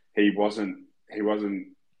 because he's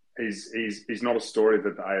not a story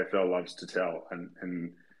that the AFL loves to tell,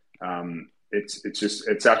 and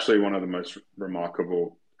it's actually one of the most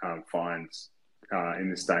remarkable finds in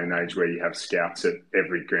this day and age, where you have scouts at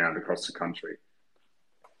every ground across the country.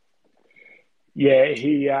 Yeah,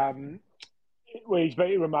 he's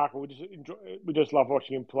very remarkable. We just love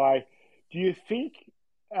watching him play. Do you think,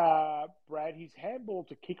 Brad, his handball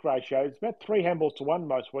to kick ratio is about 3 handballs to 1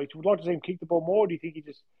 most weeks? Would you like to see him kick the ball more, or do you think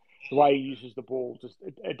the way he uses the ball,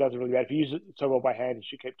 it doesn't really matter? If he uses it so well by hand, he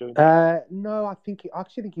should keep doing that. No, I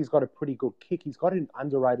actually think he's got a pretty good kick. He's got an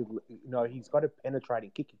underrated, he's got a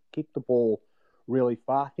penetrating kick. He kicked the ball really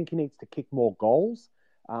far. I think he needs to kick more goals.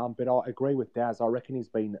 But I agree with Daz. I reckon he's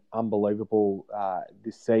been unbelievable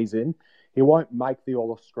this season. He won't make the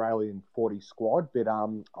All-Australian 40 squad, but I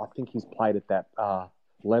think he's played at that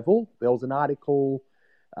level. There was an article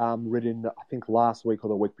written, I think, last week or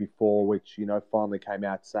the week before, which, finally came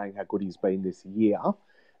out saying how good he's been this year.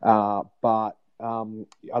 But I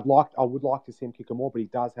would like to see him kick more, but he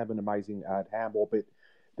does have an amazing handball. But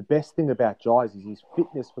the best thing about Jai is his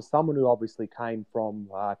fitness. For someone who obviously came from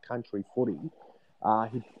country footy,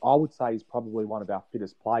 I would say he's probably one of our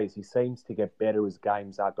fittest players. He seems to get better as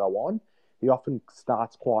games go on. He often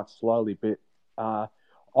starts quite slowly, but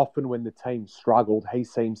often when the team struggled, he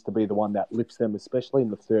seems to be the one that lifts them, especially in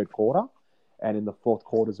the third quarter and in the fourth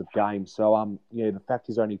quarters of games. So, the fact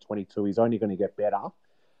he's only 22, he's only going to get better.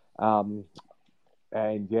 And,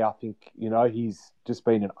 I think, he's just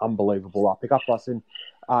been an unbelievable pick-up for us. And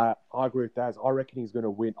I agree with Daz. I reckon he's going to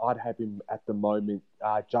win. I'd have him at the moment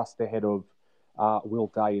just ahead of Will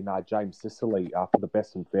Day and James Sicily for the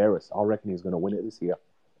best and fairest. I reckon he's going to win it this year.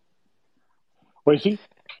 What do you think?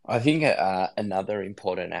 I think another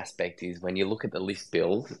important aspect is when you look at the list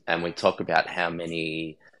build and we talk about how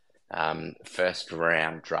many first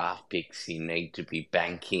round draft picks you need to be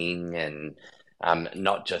banking, and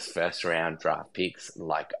not just first round draft picks,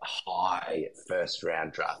 like high first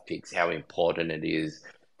round draft picks, how important it is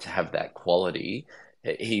to have that quality.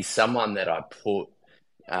 He's someone that I put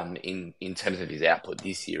in terms of his output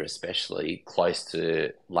this year, especially close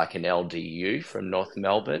to like an LDU from North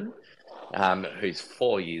Melbourne, who's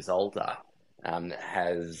 4 years older,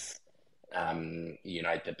 has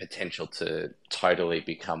the potential to totally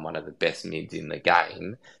become one of the best mids in the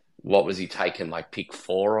game. What was he taken, like pick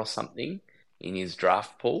 4 or something in his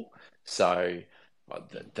draft pool? So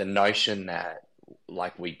the notion that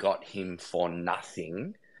like we got him for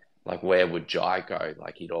nothing, like where would Jai go?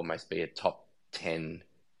 Like he'd almost be a top 10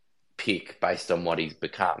 pick based on what he's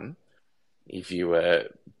become if you were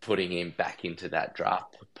putting him back into that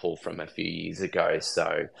draft pool from a few years ago.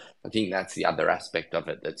 So I think that's the other aspect of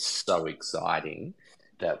it that's so exciting,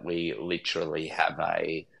 that we literally have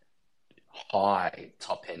a high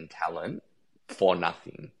top end talent for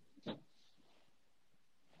nothing.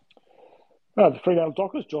 The Fremantle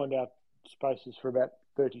Dockers joined our spaces for about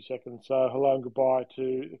 30 seconds. So hello and goodbye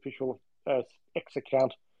to the official X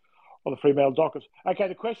account of the Fremantle Dockers. Okay,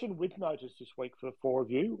 the question with notice this week for the 4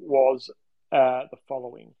 of you was the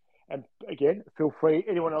following. And again, feel free,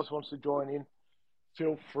 anyone else wants to join in,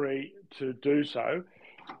 feel free to do so.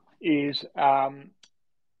 Is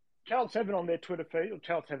Channel 7 on their Twitter feed, or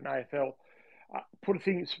Channel 7 AFL, put a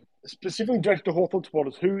thing specifically directed to Hawthorn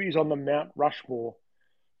supporters. Who is on the Mount Rushmore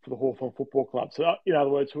for the Hawthorn Football Club? So, in other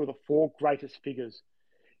words, who are the 4 greatest figures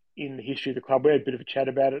in the history of the club? We had a bit of a chat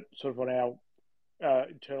about it sort of on our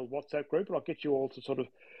internal WhatsApp group, and I'll get you all to sort of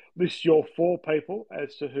list your 4 people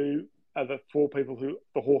as to who are the 4 people who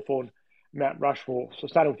the Hawthorn Mount Rushmore. So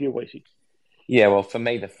starting with you, Weesey. Yeah, well, for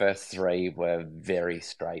me, the first 3 were very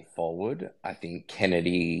straightforward. I think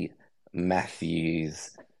Kennedy,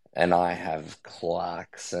 Matthews, and I have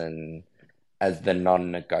Clarkson as the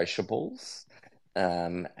non-negotiables.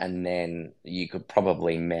 And then you could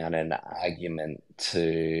probably mount an argument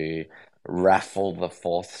to raffle the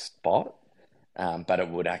 4th spot, but it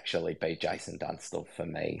would actually be Jason Dunstall for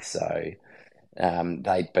me. So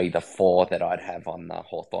they'd be the 4 that I'd have on the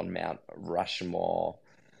Hawthorn Mount Rushmore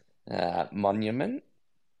monument.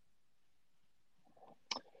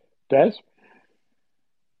 Daz?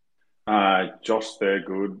 Josh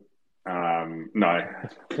Thurgood. No.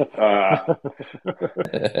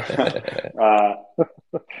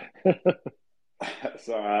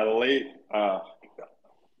 Lee.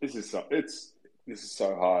 This is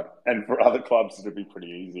so hard, and for other clubs it'd be pretty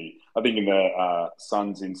easy. I think in the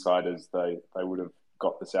Suns insiders they would have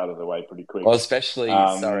got this out of the way pretty quick. Well, especially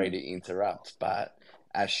sorry to interrupt, but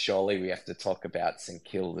surely we have to talk about St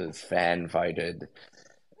Kilda's fan voted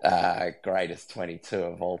greatest 22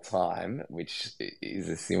 of all time, which is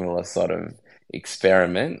a similar sort of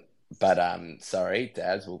experiment. But sorry,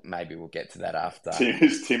 Daz, maybe we'll get to that after.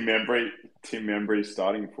 Is Tim Membry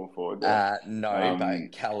starting full forward? No,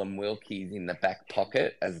 but Callum Wilkie's in the back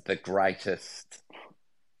pocket as the greatest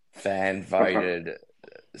fan voted.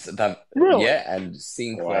 Really? Yeah, and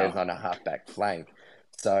Sinclair's on a halfback flank.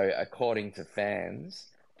 So according to fans,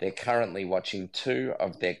 they're currently watching 2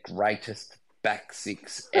 of their greatest back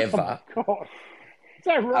 6 ever. Oh, God. Is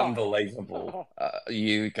that right? Unbelievable.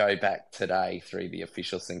 You go back today through the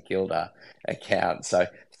official St Kilda account. So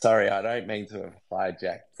sorry, I don't mean to have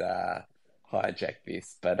hijacked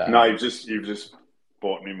this, but no, you've just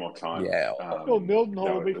bought me more time. Yeah,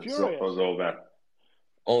 Mildenhall will be furious. It was all that.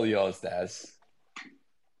 All yours, Daz.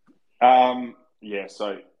 Yeah.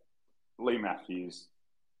 So Lee Matthews,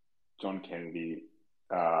 John Kennedy,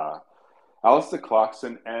 Alistair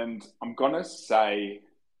Clarkson, and I'm gonna say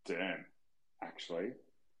Dern. Actually,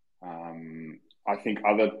 I think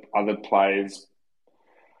other players,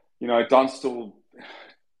 Dunstall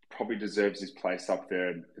probably deserves his place up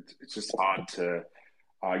there. It's just hard to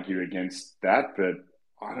argue against that, but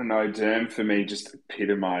I don't know. Dern for me just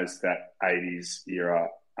epitomised that '80s era.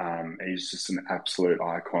 He's just an absolute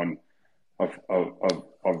icon of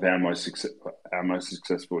our most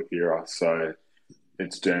successful era. So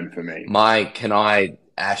it's Dern for me. Can I,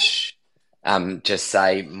 Ash, just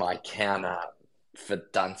say my counter for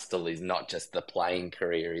Dunstall is not just the playing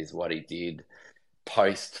career, is what he did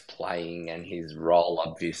post-playing and his role,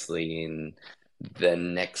 obviously, in the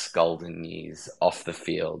next golden years off the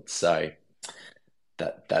field. So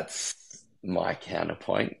that's my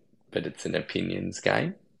counterpoint, but it's an opinions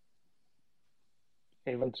game.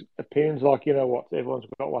 Everyone's opinions, like, you know what? Everyone's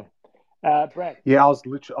got one. Brad? Yeah, I was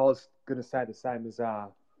going to say the same as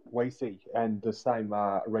Weesey, and the same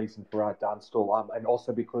reason for Dunstall, and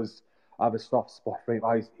also because I have a soft spot for him.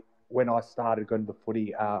 When I started going to the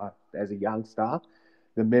footy as a youngster,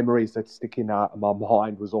 the memories that stick in my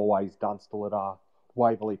mind was always Dunstall at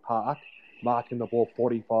Waverley Park, marking the ball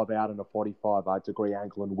 45 out in a 45 degree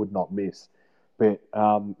angle and would not miss. But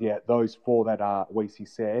those four that Weesey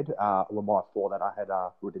said were my four that I had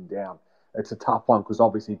written down. It's a tough one because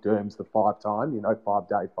obviously Derm's the 5-time,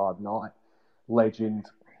 5-day, 5-night legend,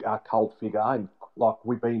 cult figure, and like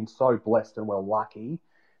we've been so blessed and we're lucky.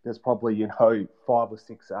 There's probably 5 or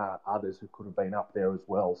 6 others who could have been up there as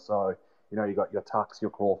well. So you got your Tucks, your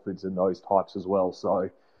Crawfords, and those types as well. So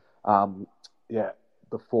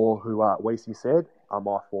the 4 who Weesey said are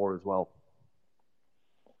my 4 as well.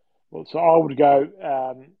 Well, so I would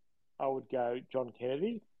go John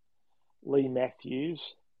Kennedy, Lee Matthews,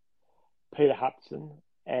 Peter Hudson,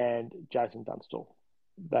 and Jason Dunstall.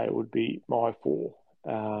 They would be my 4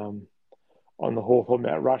 on the Hawthorn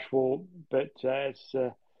Mount Rushmore. But as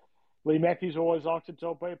Lee Matthews always likes to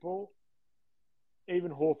tell people, even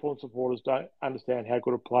Hawthorn supporters don't understand how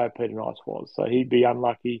good a player Peter Knights was. So he'd be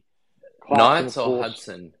unlucky. Clarkson, Knights or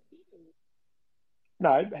Hudson?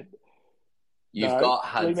 No. You've got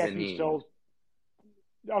Hudson Lee Matthews in.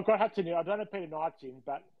 I've got Hudson in. I don't have Peter Knights in,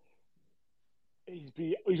 but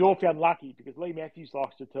he's awfully unlucky because Lee Matthews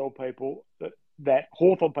likes to tell people that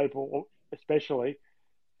Hawthorn people, especially,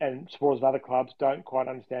 and supporters of other clubs, don't quite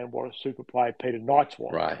understand what a super player Peter Knights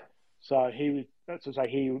was. Right. So he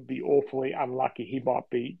would be awfully unlucky. He might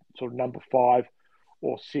be sort of number 5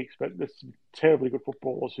 or 6, but there's some terribly good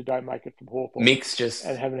footballers who don't make it from Hawthorn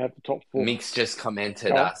and haven't had the top 4. Mix just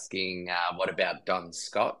commented asking, what about Don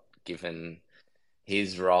Scott, given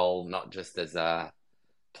his role not just as a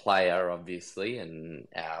player, obviously, and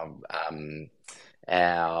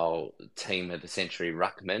our team of the century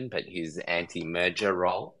ruckman, but his anti-merger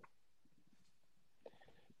role.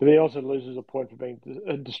 But he also loses a point for being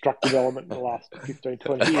a destructive element in the last 15,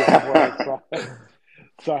 20 years as well.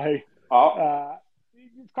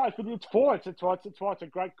 It's close, but it's 4. It's why it's a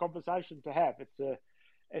great conversation to have.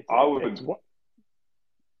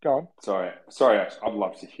 Go on. Sorry, Ash. I'd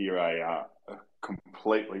love to hear a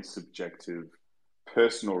completely subjective,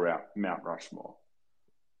 personal Mount Rushmore.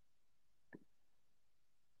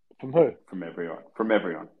 From who? From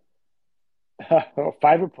everyone.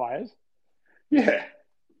 Favourite players? Yeah.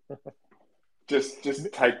 just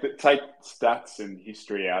take stats and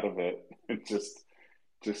history out of it, and just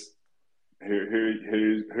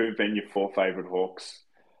who've been your 4 favourite Hawks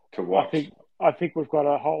to watch? I think we've got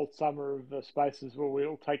a whole summer of spaces where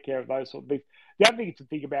we'll take care of those sort of things. The other thing to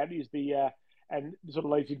think about is and sort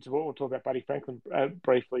of leads into what we'll talk about Buddy Franklin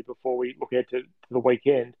briefly before we look ahead to the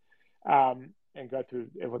weekend and go through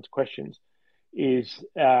everyone's questions, is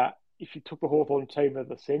if you took the Hawthorn team of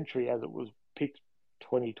the century as it was picked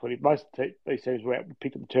 2020, most of these teams were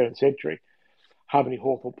picked at the turn of the century, how many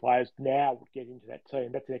Hawthorn players now would get into that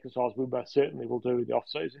team? That's an exercise we most certainly will do in the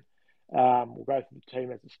off-season. We'll go through the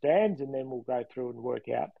team as it stands, and then we'll go through and work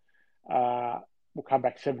out. We'll come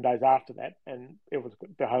back 7 days after that, and everyone's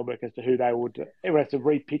got the homework as to who they would. Everyone has to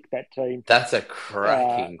re-pick that team. That's a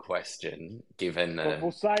cracking question. Given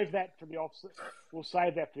we'll save that for the off. We'll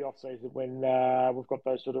save that for the off-season when we've got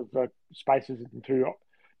those sort of spaces through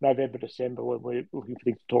November, December when we're looking for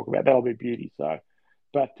things to talk about. That'll be beauty. So,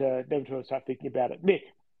 but then we'll start thinking about it. Nick,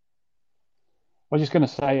 I was just going to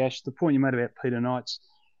say, Ash, the point you made about Peter Knights.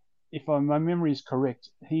 If my memory is correct,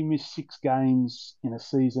 he missed 6 games in a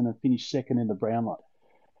season and finished second in the Brownlow.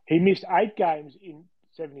 He missed 8 games in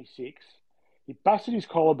 76. He busted his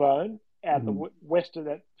collarbone out the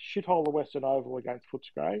that shithole of the Western Oval against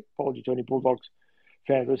Footscray. Apology to any Bulldogs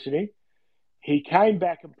fans listening. He came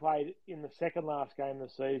back and played in the second last game of the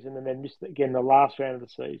season and then missed again the last round of the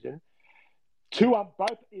season. For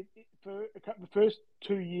the first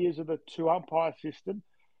 2 years of the 2-umpire system,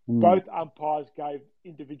 both umpires gave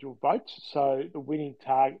individual votes. So the winning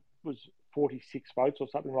target was 46 votes or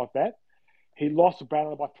something like that. He lost the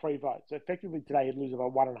Brownlow by 3 votes. So effectively today he'd lose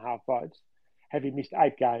about 1.5 votes. Have he missed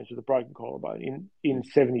 8 games with a broken collarbone in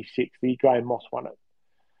 76? The Graham Moss won it.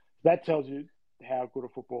 That tells you how good a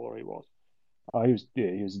footballer he was. Oh,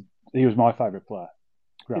 he was my favourite player.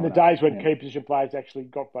 In the days when key position players actually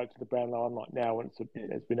got votes in the Brownlow, unlike now when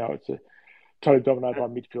as we know, it's totally dominated by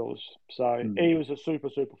midfielders. So he was a super,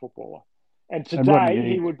 super footballer. And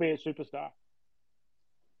today he would be a superstar.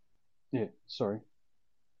 Yeah, sorry.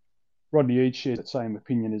 Rodney Eade shares that same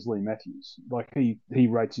opinion as Lee Matthews. Like he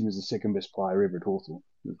rates him as the second best player ever at Hawthorn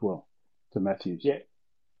as well, to Matthews.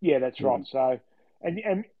 Yeah, that's right. So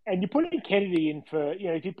and you put in Kennedy in for,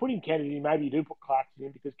 if you put in Kennedy, maybe you do put Clarkson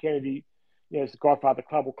in because Kennedy, is the godfather of the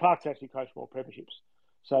club. Well, Clarkson actually coached more premierships.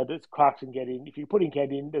 So does Clarkson get in? If you put in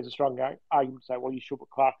Kennedy in, there's a strong argument to say, well, you should put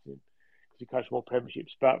Clarkson in because he coached more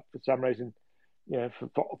premierships. But for some reason,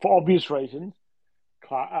 for obvious reasons,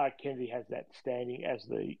 Kennedy has that standing as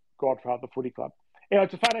the godfather of the footy club.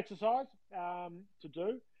 It's a fun exercise to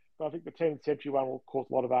do, But I think the 10th century one will cause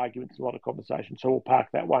a lot of arguments, a lot of conversation. So we'll park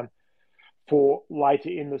that one for later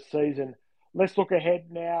in the season. Let's look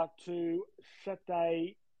ahead now to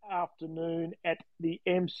Saturday afternoon at the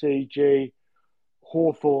MCG.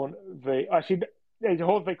 Hawthorn v. Actually,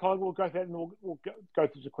 Hawthorn v. Collingwood. We'll go through that and we'll go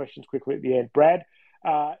through some questions quickly at the end. Brad,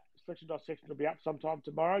 Selection Dissection will be up sometime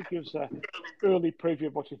tomorrow. Give us an early preview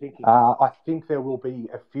of what you're thinking. I think there will be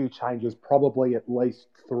a few changes, probably at least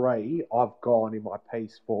 3. I've gone in my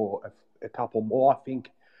piece for a couple more. I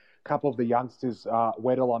think a couple of the youngsters,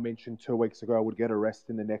 Weddle, I mentioned 2 weeks ago, would get a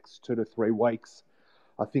rest in the next 2 to 3 weeks.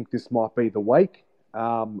 I think this might be the week.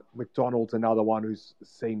 McDonald's another one who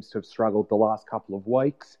seems to have struggled the last couple of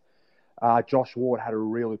weeks. Josh Ward had a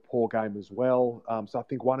really poor game as well. So I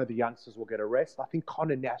think one of the youngsters will get a rest. I think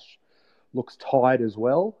Connor Nash looks tired as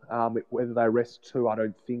well. Whether they rest 2, I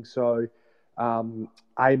don't think so.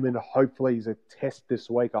 Eamon, hopefully, is a test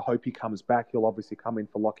this week. I hope he comes back. He'll obviously come in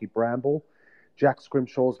for Lockie Bramble. Jack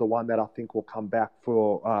Scrimshaw's the one that I think will come back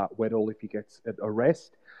for Weddle if he gets a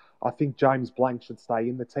rest. I think James Blank should stay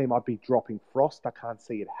in the team. I'd be dropping Frost. I can't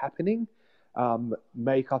see it happening.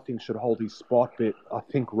 Meek, I think, should hold his spot, but I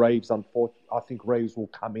think Reeves will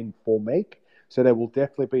come in for Meek. So there will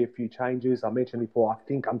definitely be a few changes. I mentioned before, I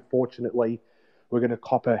think, unfortunately, we're going to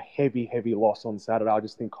cop a heavy, heavy loss on Saturday. I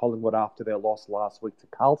just think Collingwood, after their loss last week to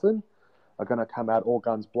Carlton, are going to come out all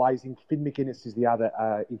guns blazing. Finn McInnes is the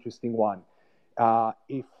other interesting one.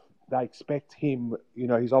 If they expect him,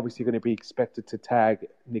 he's obviously going to be expected to tag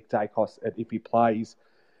Nick Dacos if he plays.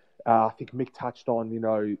 I think Mick touched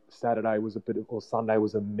on, Saturday was Sunday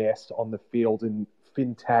was a mess on the field, and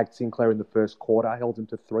Finn tagged Sinclair in the first quarter, held him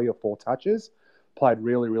to 3 or 4 touches, played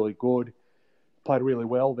really, really good, played really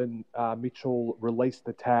well. Then Mitchell released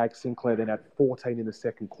the tag. Sinclair then had 14 in the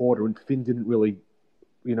second quarter, and Finn didn't really,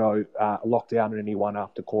 lock down on anyone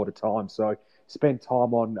after quarter time. So spent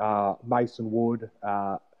time on Mason Wood,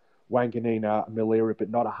 Wanganina, Malira,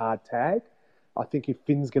 but not a hard tag. I think if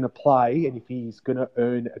Finn's going to play and if he's going to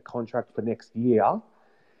earn a contract for next year,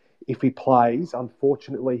 if he plays,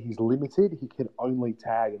 unfortunately, he's limited. He can only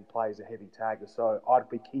tag and play as a heavy tagger. So I'd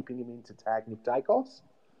be keeping him in to tag Nick Dacos.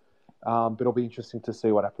 But it'll be interesting to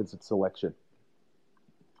see what happens at selection.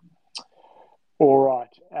 All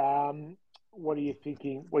right. What are you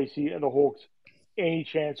thinking? What do you see at the Hawks? Any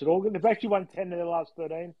chance at all? They've actually won 10 of their last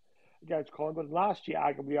 13 against Collingwood. Last year,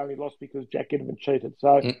 arguably, only lost because Jack Ginnivan cheated.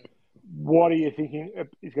 So what are you thinking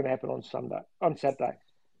is going to happen on Saturday?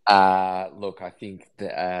 Look, I think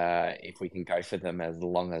that if we can go for them as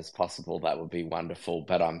long as possible, that would be wonderful.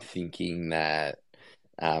 But I'm thinking that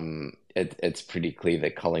it's pretty clear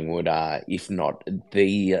that Collingwood are, if not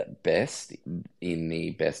the best, in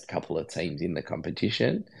the best couple of teams in the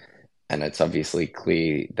competition. And it's obviously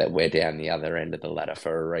clear that we're down the other end of the ladder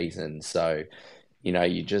for a reason. So,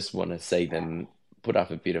 you just want to see them put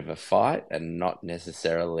up a bit of a fight and not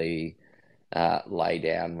necessarily lay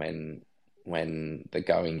down when the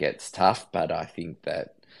going gets tough. But I think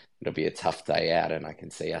that it'll be a tough day out, and I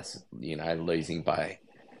can see us, losing by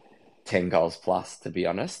 10 goals plus, to be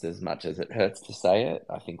honest. As much as it hurts to say it,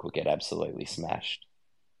 I think we'll get absolutely smashed.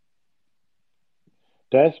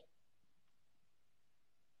 Des?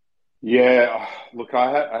 Yeah, look,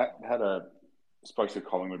 I spoke to a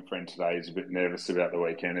Collingwood friend today. He's a bit nervous about the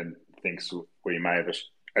weekend and thinks we may have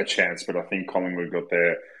a chance, but I think Collingwood got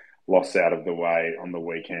their loss out of the way on the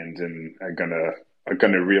weekend and are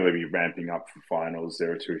gonna really be ramping up for finals.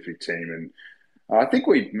 They're a terrific team, and I think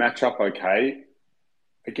we match up okay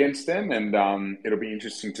against them, and it'll be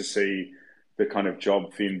interesting to see the kind of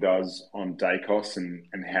job Finn does on Dacos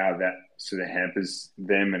and how that sort of hampers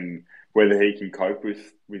them and whether he can cope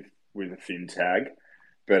with a Finn tag.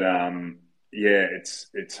 But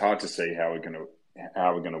it's hard to see how we're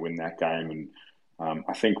gonna win that game, and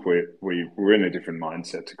I think we're in a different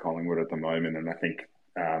mindset to Collingwood at the moment, and I think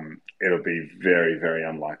it'll be very, very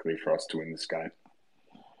unlikely for us to win this game.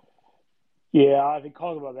 Yeah, I think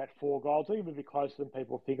Collingwood have about 4 goals. I think it'll be closer than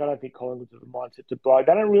people think. I don't think Collingwood's have a mindset to blow.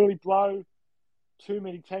 They don't really blow too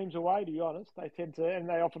many teams away, to be honest. They tend to, and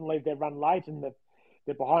they often leave their run late, and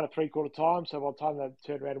they're behind at 3/4 time. So by the time they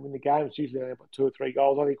turn around and win the game, it's usually only about 2 or 3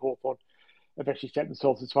 goals. I think Hawthorn have actually set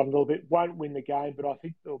themselves this one a little bit. Won't win the game, but I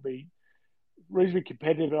think they'll be reasonably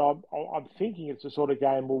competitive. And I'm thinking it's the sort of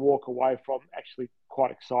game we'll walk away from actually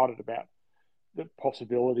quite excited about the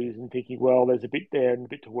possibilities and thinking, well, there's a bit there and a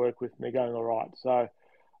bit to work with, and they're going all right. So I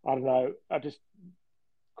don't know.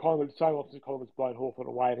 Collingwood, so often Collingwood's blown Hawthorn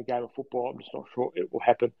away in a game of football. I'm just not sure it will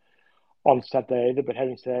happen on Saturday either. But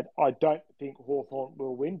having said, I don't think Hawthorn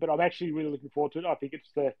will win, but I'm actually really looking forward to it. I think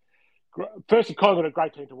it's firstly, Collingwood are a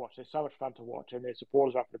great team to watch. They're so much fun to watch, and their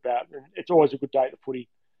supporters are up and about. And it's always a good day at the footy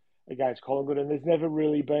against Collingwood, and there's never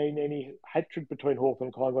really been any hatred between Hawthorn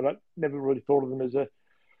and Collingwood. I never really thought of them as a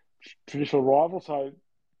traditional rival. So,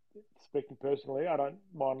 speaking personally, I don't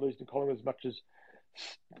mind losing to Collingwood as much as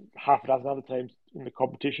half a dozen other teams in the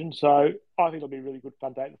competition. So, I think it'll be a really good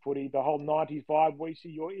fun day at the footy. The whole 90s vibe, we see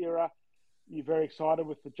your era. You're very excited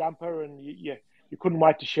with the jumper, and you couldn't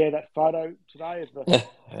wait to share that photo today of the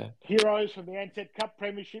heroes from the Ansett Cup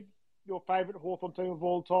Premiership, your favourite Hawthorn team of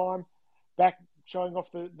all time, back showing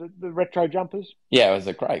off the retro jumpers. Yeah, it was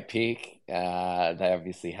a great pick. They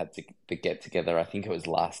obviously had to get together. I think it was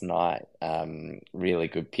last night. Really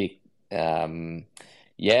good pick.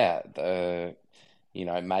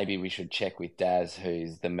 Maybe we should check with Daz,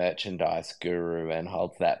 who's the merchandise guru and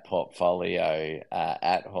holds that portfolio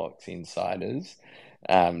at Hawks Insiders.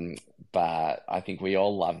 But I think we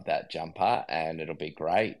all love that jumper, and it'll be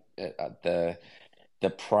great. The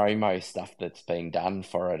promo stuff that's been done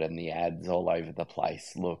for it and the ads all over the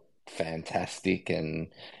place look fantastic, and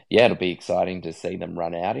yeah, it'll be exciting to see them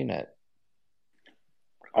run out in it.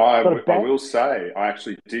 I will say I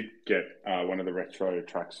actually did get one of the retro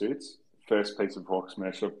tracksuits. First piece of Hawks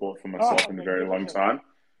merch I've bought for myself in a very long time.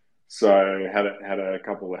 So had a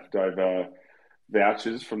couple leftover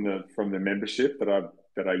vouchers from the membership that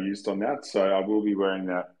I used on that. So I will be wearing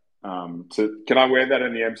that. Can I wear that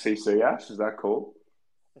in the MCC, Ash? Is that cool?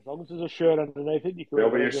 As long as there's a shirt underneath it, you can. There'll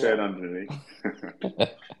be a shirt underneath.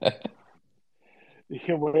 You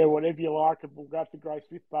can wear whatever you like, and we'll go to the Grace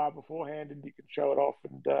Smith bar beforehand, and you can show it off,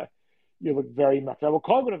 and you look very much. Well,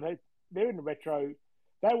 Collingwood, they're in the retro.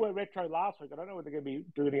 They were retro last week. I don't know what they're going to be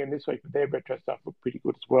doing again this week, but their retro stuff looked pretty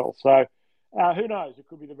good as well. So who knows? It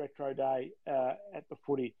could be the retro day at the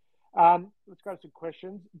footy. Let's go to some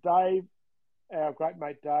questions. Dave, our great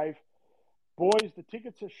mate Dave. Boys, the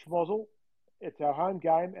tickets are schmozzle. It's our home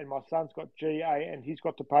game, and my son's got GA, and he's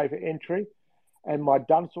got to pay for entry, and my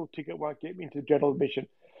Dunstall ticket won't get me into general admission.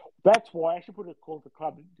 That's why I actually put a call to the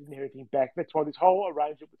club and didn't hear anything back. That's why this whole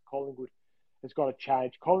arrangement with Collingwood has got to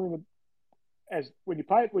change. Collingwood, when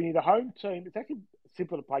you're the home team, it's actually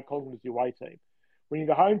simpler to play Collingwood as the away team. When you're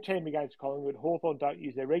the home team against Collingwood, Hawthorn don't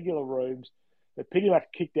use their regular rooms. They're pretty much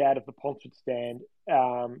kicked out of the Ponsford stand,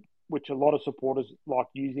 which a lot of supporters like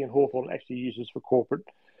using, and Hawthorn actually uses for corporate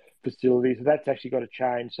facilities. So that's actually got to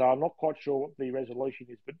change. So I'm not quite sure what the resolution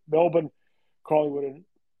is, but Melbourne, Collingwood and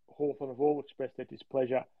Hawthorn have all expressed their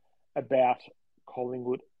displeasure about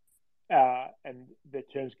Collingwood and the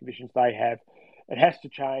terms and conditions they have. It has to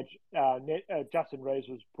change. Justin Reeves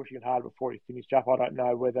was pushing it hard before he finished up. I don't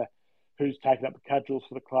know who's taken up the cudgels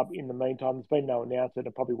for the club in the meantime. There's been no announcement.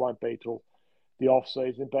 It probably won't be till the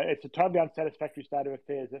off-season. But it's a totally unsatisfactory state of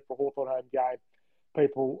affairs that for Hawthorn home game,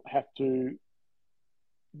 people have to...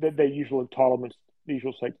 their usual entitlements, the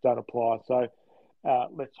usual seats don't apply. So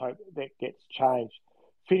let's hope that gets changed.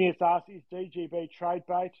 Phineas asks, is DGB trade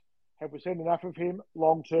bait? Have we seen enough of him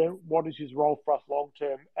long term? What is his role for us long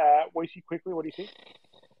term? Weesey, quickly, what do you think?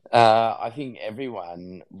 I think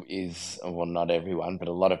everyone is, well, not everyone, but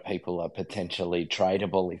a lot of people are potentially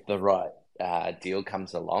tradable if the right deal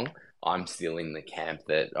comes along. I'm still in the camp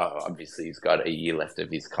that obviously he's got a year left of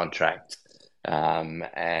his contract,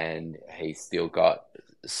 and he's still got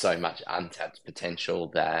so much untapped potential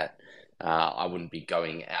that I wouldn't be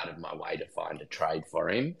going out of my way to find a trade for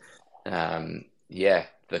him.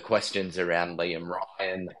 The questions around Liam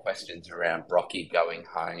Ryan, the questions around Brocky going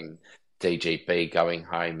home, DGB going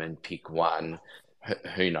home and pick one,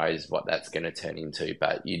 who knows what that's going to turn into,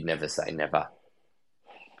 but you'd never say never.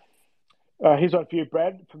 Here's one for you,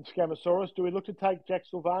 Brad, from Scamasaurus. Do we look to take Jack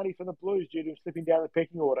Silvani from the Blues due to him slipping down the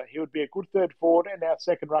pecking order? He would be a good third forward and our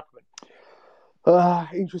second ruckman.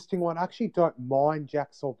 Interesting one. I actually don't mind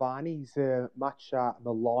Jack Silvani. He's a much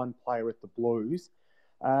maligned player at the Blues.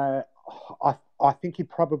 I think he'd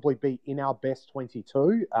probably be in our best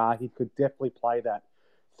 22. He could definitely play that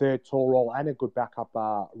third tall role and a good backup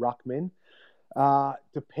ruckman.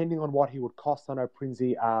 Depending on what he would cost, I know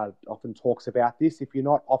Prinzi often talks about this. If you're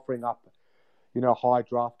not offering up, high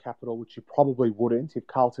draft capital, which you probably wouldn't if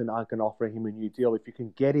Carlton aren't going to offer him a new deal, if you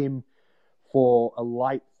can get him for a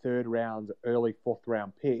late third round, early fourth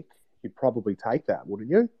round pick, you'd probably take that, wouldn't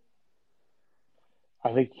you?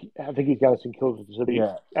 I think he's going to St Kilda.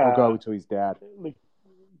 Yeah, I'll go to his dad.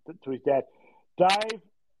 To his dad. Dave,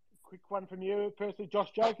 quick one from you. Firstly, Josh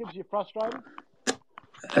Jacobs, you're frustrated?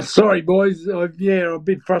 Sorry, boys. I'm a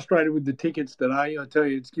bit frustrated with the tickets today. I tell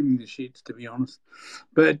you, it's giving me the shits, to be honest.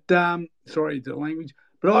 But sorry the language.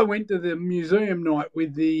 But I went to the museum night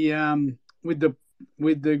with the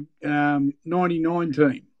 99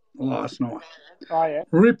 team last night. Oh yeah,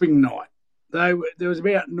 ripping night. There was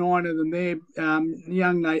about 9 of them there.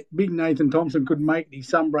 Big Nathan Thompson couldn't make it. His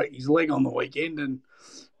son broke his leg on the weekend, and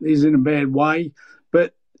he's in a bad way.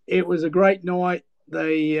 But it was a great night.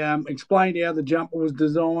 They explained how the jumper was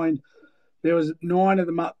designed. There was 9 of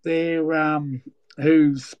them up there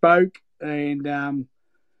who spoke, and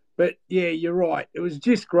but yeah, you're right. It was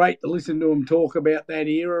just great to listen to them talk about that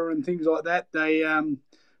era and things like that.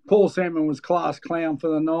 Paul Salmon was class clown for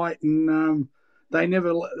the night, and I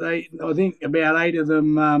think about 8 of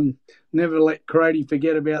them never let Crody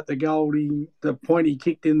forget about the point he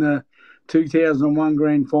kicked in the 2001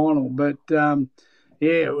 grand final. But yeah,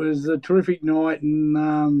 it was a terrific night,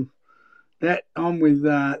 and that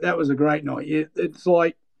was a great night. Yeah, it's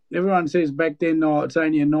like everyone says back then, it's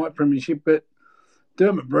only a night premiership, but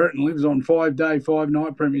Dermot Burton lives on 5-day,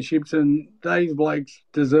 5-night premierships, and these blokes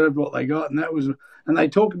deserved what they got, and they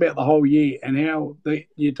talk about the whole year and how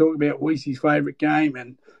you talk about Weesey's favourite game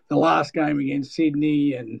and the last game against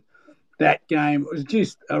Sydney and that game. It was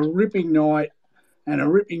just a ripping night and a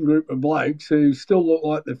ripping group of blokes who still look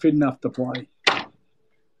like they're fit enough to play.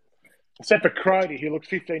 Except for Crody, who looks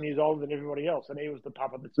 15 years older than everybody else, and he was the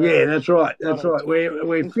pup of the team. Yeah, that's right. That's right.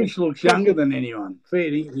 Where Fish looks younger than anyone.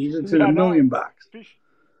 Fair dinkum. He looks at $1 million. Fish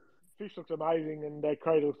looks amazing, and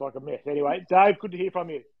Crody looks like a mess. Anyway, Dave, good to hear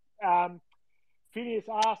from you. Phineas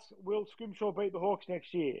asks, will Scrimshaw beat the Hawks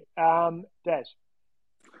next year? Daz?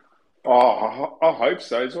 Oh, I hope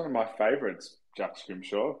so. He's one of my favourites, Jack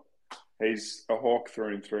Scrimshaw. He's a Hawk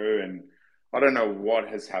through and through, and I don't know what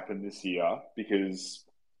has happened this year because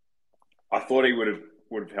I thought he would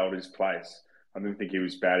have held his place. I didn't think he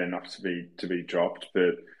was bad enough to be dropped,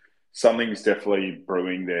 but something's definitely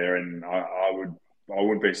brewing there, and I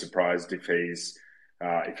wouldn't be surprised if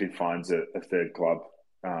he finds a third club,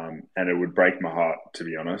 and it would break my heart, to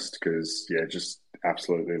be honest, because just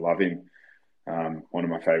absolutely love him. One of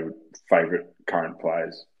my favourite current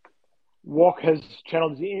players. Walk has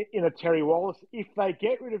channeled his inner Terry Wallace. If they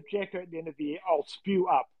get rid of Jacko at the end of the year, I'll spew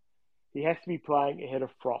up. He has to be playing ahead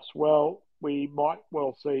of Frost. Well, we might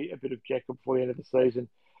well see a bit of Jacko before the end of the season.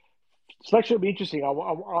 Selection will be interesting.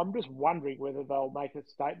 I'm just wondering whether they'll make a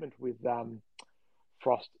statement with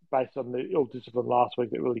Frost based on the ill discipline last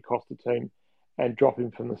week that really cost the team, and drop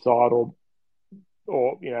him from the side, or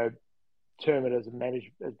term it as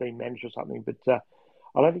being managed or something. But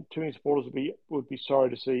I don't think too many supporters would be sorry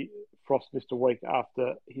to see Frost miss a week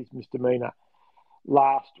after his misdemeanour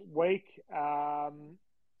last week.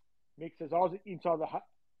 Mick says, I was inside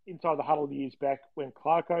the huddle years back when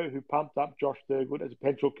Clarko, who pumped up Josh Thurgood as a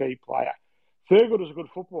potential key player. Thurgood was a good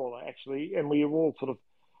footballer, actually, and we all sort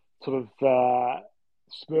of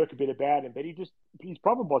smirk a bit about him. But his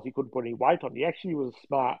problem was he couldn't put any weight on. He actually was a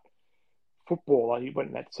smart footballer. He went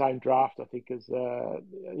in that same draft, I think, as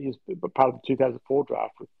he was part of the 2004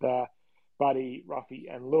 draft with Buddy, Ruffy,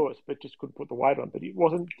 and Lewis, but just couldn't put the weight on. But he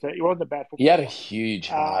wasn't a bad footballer. He had a huge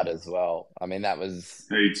heart as well. I mean, that was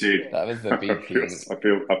the big thing.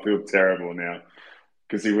 I feel terrible now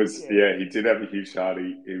because he was he did have a huge heart.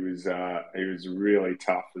 He was really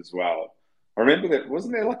tough as well. I remember that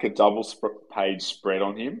wasn't there like a double page spread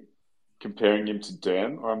on him comparing him to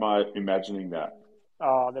Dern, or am I imagining that?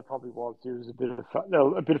 Oh, there probably was. There was a bit of fun.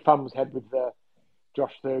 A bit of fun was had with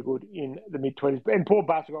Josh Thurgood in the mid-20s. And poor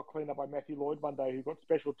Barca got cleaned up by Matthew Lloyd one day, who got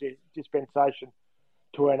special dispensation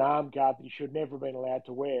to an arm guard that he should never have been allowed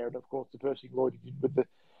to wear. And, of course, the first thing Lloyd did with the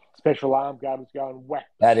special arm guard was go and whack.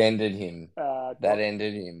 That ended him.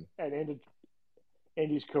 And ended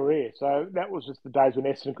his career. So that was just the days when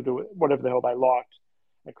Essendon could do whatever the hell they liked.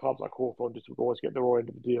 And clubs like Hawthorn just would always get the raw end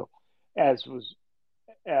of the deal, as was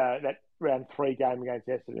that round 3 game against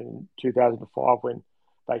Essendon in 2005 when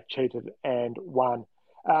they cheated and won.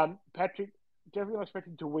 Patrick, definitely not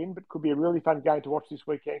expecting to win, but could be a really fun game to watch this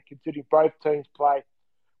weekend, considering both teams play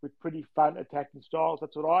with pretty fun attacking styles.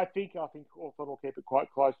 That's what I think. I think Hawthorn will keep it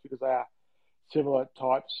quite close because they are similar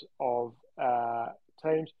types of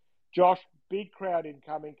teams. Josh, big crowd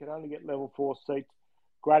incoming, can only get level 4 seats.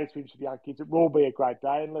 Great experience for the young kids. It will be a great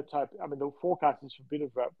day, and let's hope. I mean, the forecast is for a bit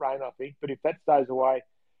of rain, I think, but if that stays away,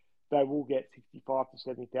 they will get 65 to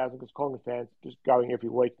 70,000 because Collingwood fans are just going every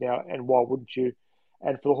week now, and why wouldn't you?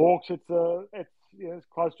 And for the Hawks, it's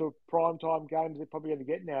close to a prime time game they're probably going to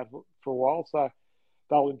get now for a while, so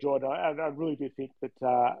they'll enjoy it. And I really do think that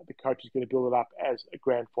the coach is going to build it up as a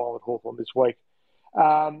grand final at Hawthorn this week.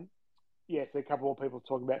 Yes, a couple more people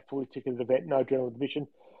talking about fully ticketed event, no general admission.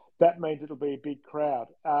 That means it'll be a big crowd.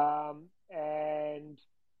 And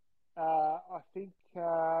I think,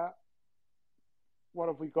 what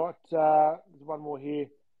have we got? There's one more here.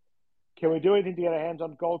 Can we do anything to get our hands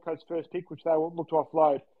on Gold Coast's first pick, which they will look to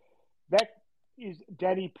offload? That is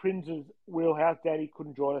Danny Prinz's wheelhouse. Danny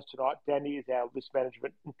couldn't join us tonight. Danny is our list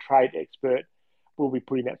management and trade expert. We'll be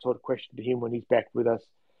putting that sort of question to him when he's back with us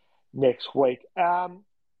next week.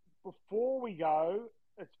 Before we go,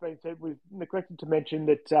 it's been said we've neglected to mention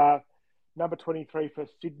that number 23 for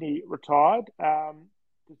Sydney retired.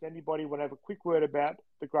 Does anybody want to have a quick word about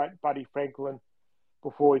the great Buddy Franklin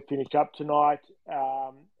before we finish up tonight?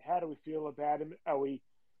 How do we feel about him?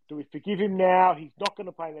 Do we forgive him now? He's not going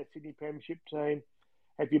to play in that Sydney Premiership team.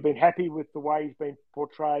 Have you been happy with the way he's been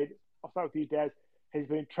portrayed? I'll start with you, Daz. Has he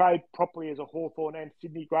been portrayed properly as a Hawthorn and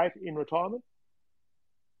Sydney great in retirement?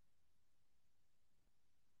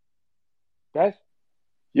 Daz?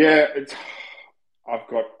 Yeah, I've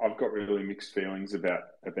got really mixed feelings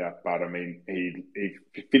about Bud. I mean, he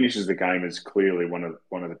finishes the game as clearly one of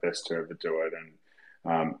the best to ever do it,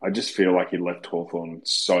 and I just feel like he left Hawthorn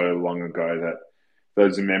so long ago that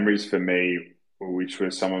those are memories for me, which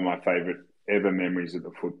were some of my favourite ever memories of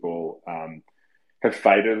the football, have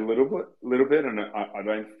faded a little bit, and I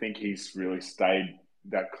don't think he's really stayed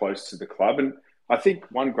that close to the club. And I think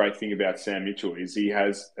one great thing about Sam Mitchell is he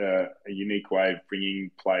has a unique way of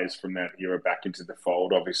bringing players from that era back into the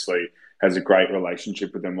fold. Obviously, has a great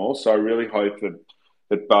relationship with them all. So I really hope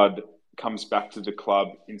that Bud comes back to the club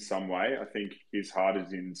in some way. I think his heart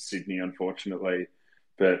is in Sydney, unfortunately,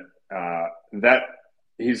 but that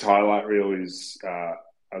his highlight reel is.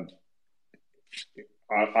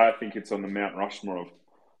 I think it's on the Mount Rushmore of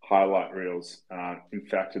highlight reels. In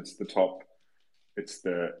fact, it's the top. It's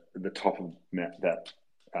the top of that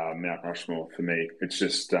Mount Rushmore for me. It's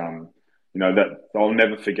just that I'll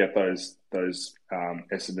never forget those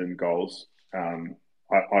Essendon goals. I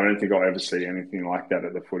don't think I'll ever see anything like that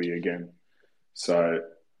at the footy again. So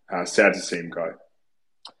sad to see him go.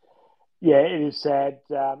 Yeah, it is sad.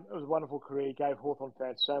 It was a wonderful career. He gave Hawthorn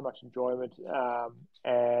fans so much enjoyment,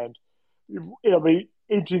 and it'll be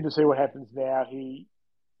interesting to see what happens now.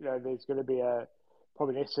 There's going to be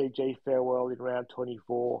probably an SCG farewell in round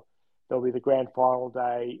 24. There'll be the grand final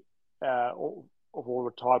day of all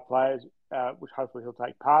retired players, which hopefully he'll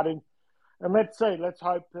take part in. And let's see. Let's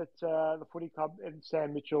hope that the footy club and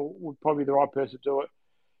Sam Mitchell would probably be the right person to do it.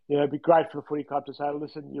 It'd be great for the footy club to say,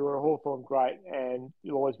 listen, you were a Hawthorn great and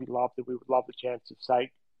you'll always be loved, and we would love the chance to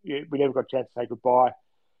say, we never got a chance to say goodbye.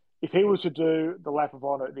 If he was to do the lap of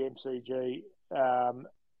honour at the MCG,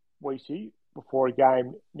 before a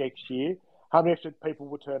game next year, how many extra people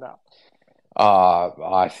would turn up?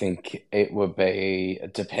 I think it would be,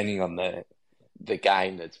 depending on the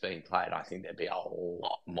game that's being played, I think there'd be a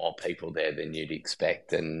lot more people there than you'd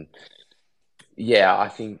expect. And yeah, I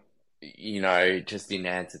think, just in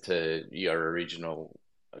answer to your original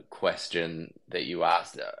question that you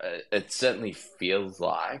asked, it certainly feels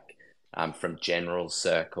like from general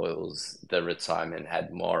circles, the retirement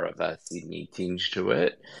had more of a Sydney tinge to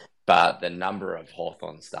it. But the number of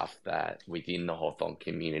Hawthorn stuff that within the Hawthorn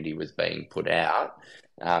community was being put out,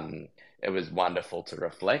 it was wonderful to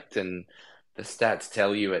reflect. And the stats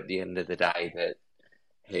tell you at the end of the day that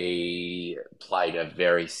he played a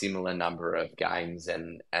very similar number of games,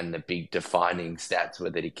 and the big defining stats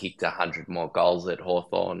were that he kicked 100 more goals at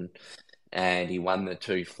Hawthorn and he won the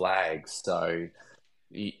 2 flags. So,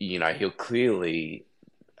 he'll clearly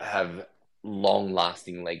have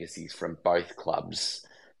long-lasting legacies from both clubs.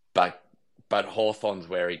 But Hawthorn's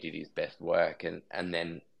where he did his best work, and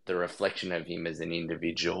then the reflection of him as an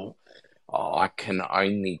individual, I can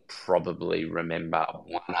only probably remember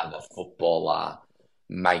one other footballer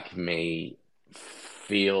make me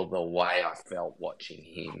feel the way I felt watching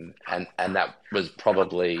him, and that was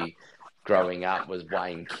probably growing up, was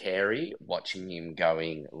Wayne Carey, watching him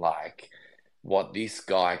going like, what this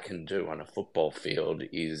guy can do on a football field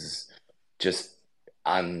is just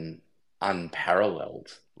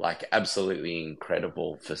unparalleled, like absolutely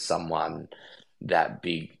incredible for someone that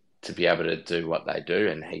big to be able to do what they do,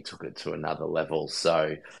 and he took it to another level.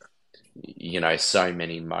 So, so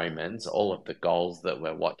many moments, all of the goals that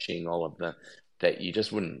we're watching, all of that you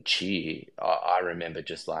just wouldn't cheer. I remember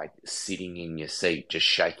just like sitting in your seat, just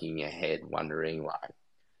shaking your head, wondering like,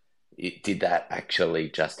 did that actually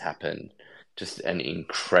just happen? Just an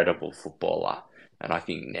incredible footballer. And I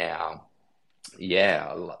think now,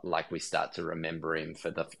 yeah, like we start to remember him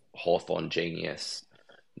for the Hawthorn genius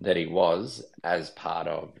that he was as part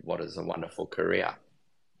of what is a wonderful career.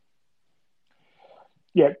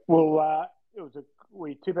 Yeah, well,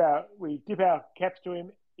 we dip our caps to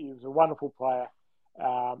him. He was a wonderful player,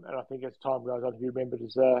 and I think as time goes on, he'll be remembered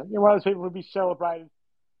as one of those people who'll be celebrated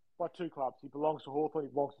by 2 clubs. He belongs to Hawthorn,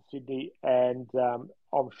 he belongs to Sydney, and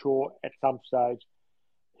I'm sure at some stage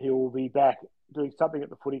he will be back doing something at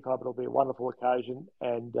the footy club. It'll be a wonderful occasion,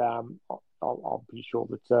 and I'm pretty sure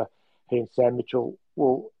that he and Sam Mitchell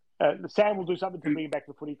will. Sam will do something to bring him back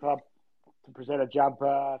to the footy club, to present a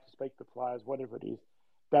jumper, to speak to players, whatever it is.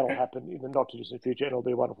 That'll happen in the not too distant future, and it'll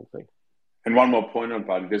be a wonderful thing. And one more point on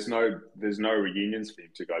Buddy, there's no reunions for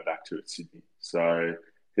him to go back to at Sydney, so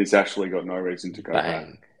he's actually got no reason to go back.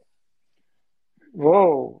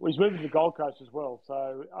 Whoa, he's moving to the Gold Coast as well,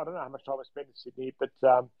 so I don't know how much time I spent in Sydney, but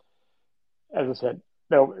as I said,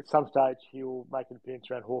 at some stage he'll make an appearance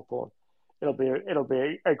around Hawthorn. It'll be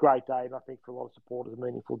a great day, and I think for a lot of supporters, a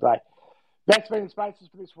meaningful day. That's been the Spaces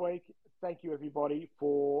for this week. Thank you, everybody,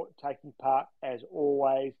 for taking part, as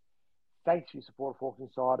always. Thanks for your support of Hawks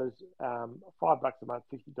Insiders. $5 a month,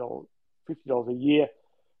 $50 a year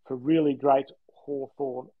for really great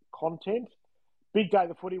Hawthorn content. Big day of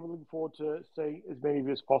the footy. We're looking forward to seeing as many of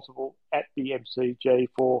you as possible at the MCG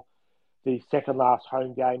for the second last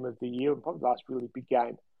home game of the year, and probably the last really big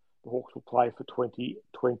game the Hawks will play for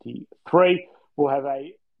 2023. We'll have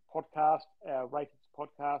a podcast, our ratings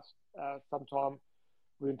podcast, sometime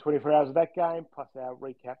within 24 hours of that game, plus our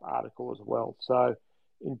recap article as well. So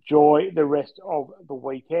enjoy the rest of the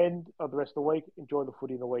weekend, or the rest of the week. Enjoy the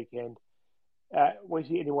footy in the weekend.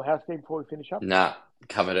 Weezy, any more housekeeping before we finish up? Nah,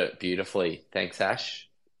 covered it beautifully. Thanks, Ash.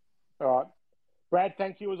 All right. Brad,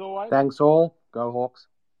 thank you as always. Thanks all. Go Hawks.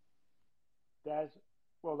 Daz,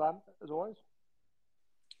 well done as always.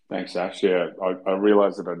 Thanks, Ash. Yeah, I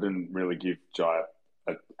realised that I didn't really give Jai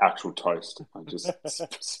an actual toast. I just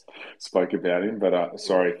spoke about him, but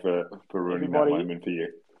sorry for ruining that moment for you.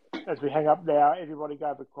 As we hang up now, everybody go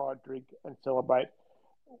have a quiet drink and celebrate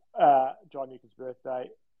John Newton's birthday.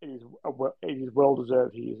 It is well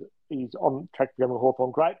deserved. He's on track to become a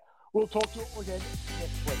Hawthorn great. We'll talk to you again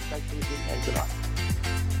next week. Thanks for listening and good night.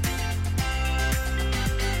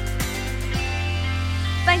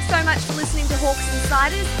 Thanks so much for listening to Hawks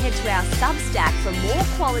Insiders. Head to our Substack for more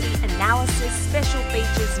quality analysis, special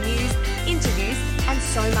features, news, interviews, and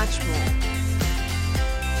so much more.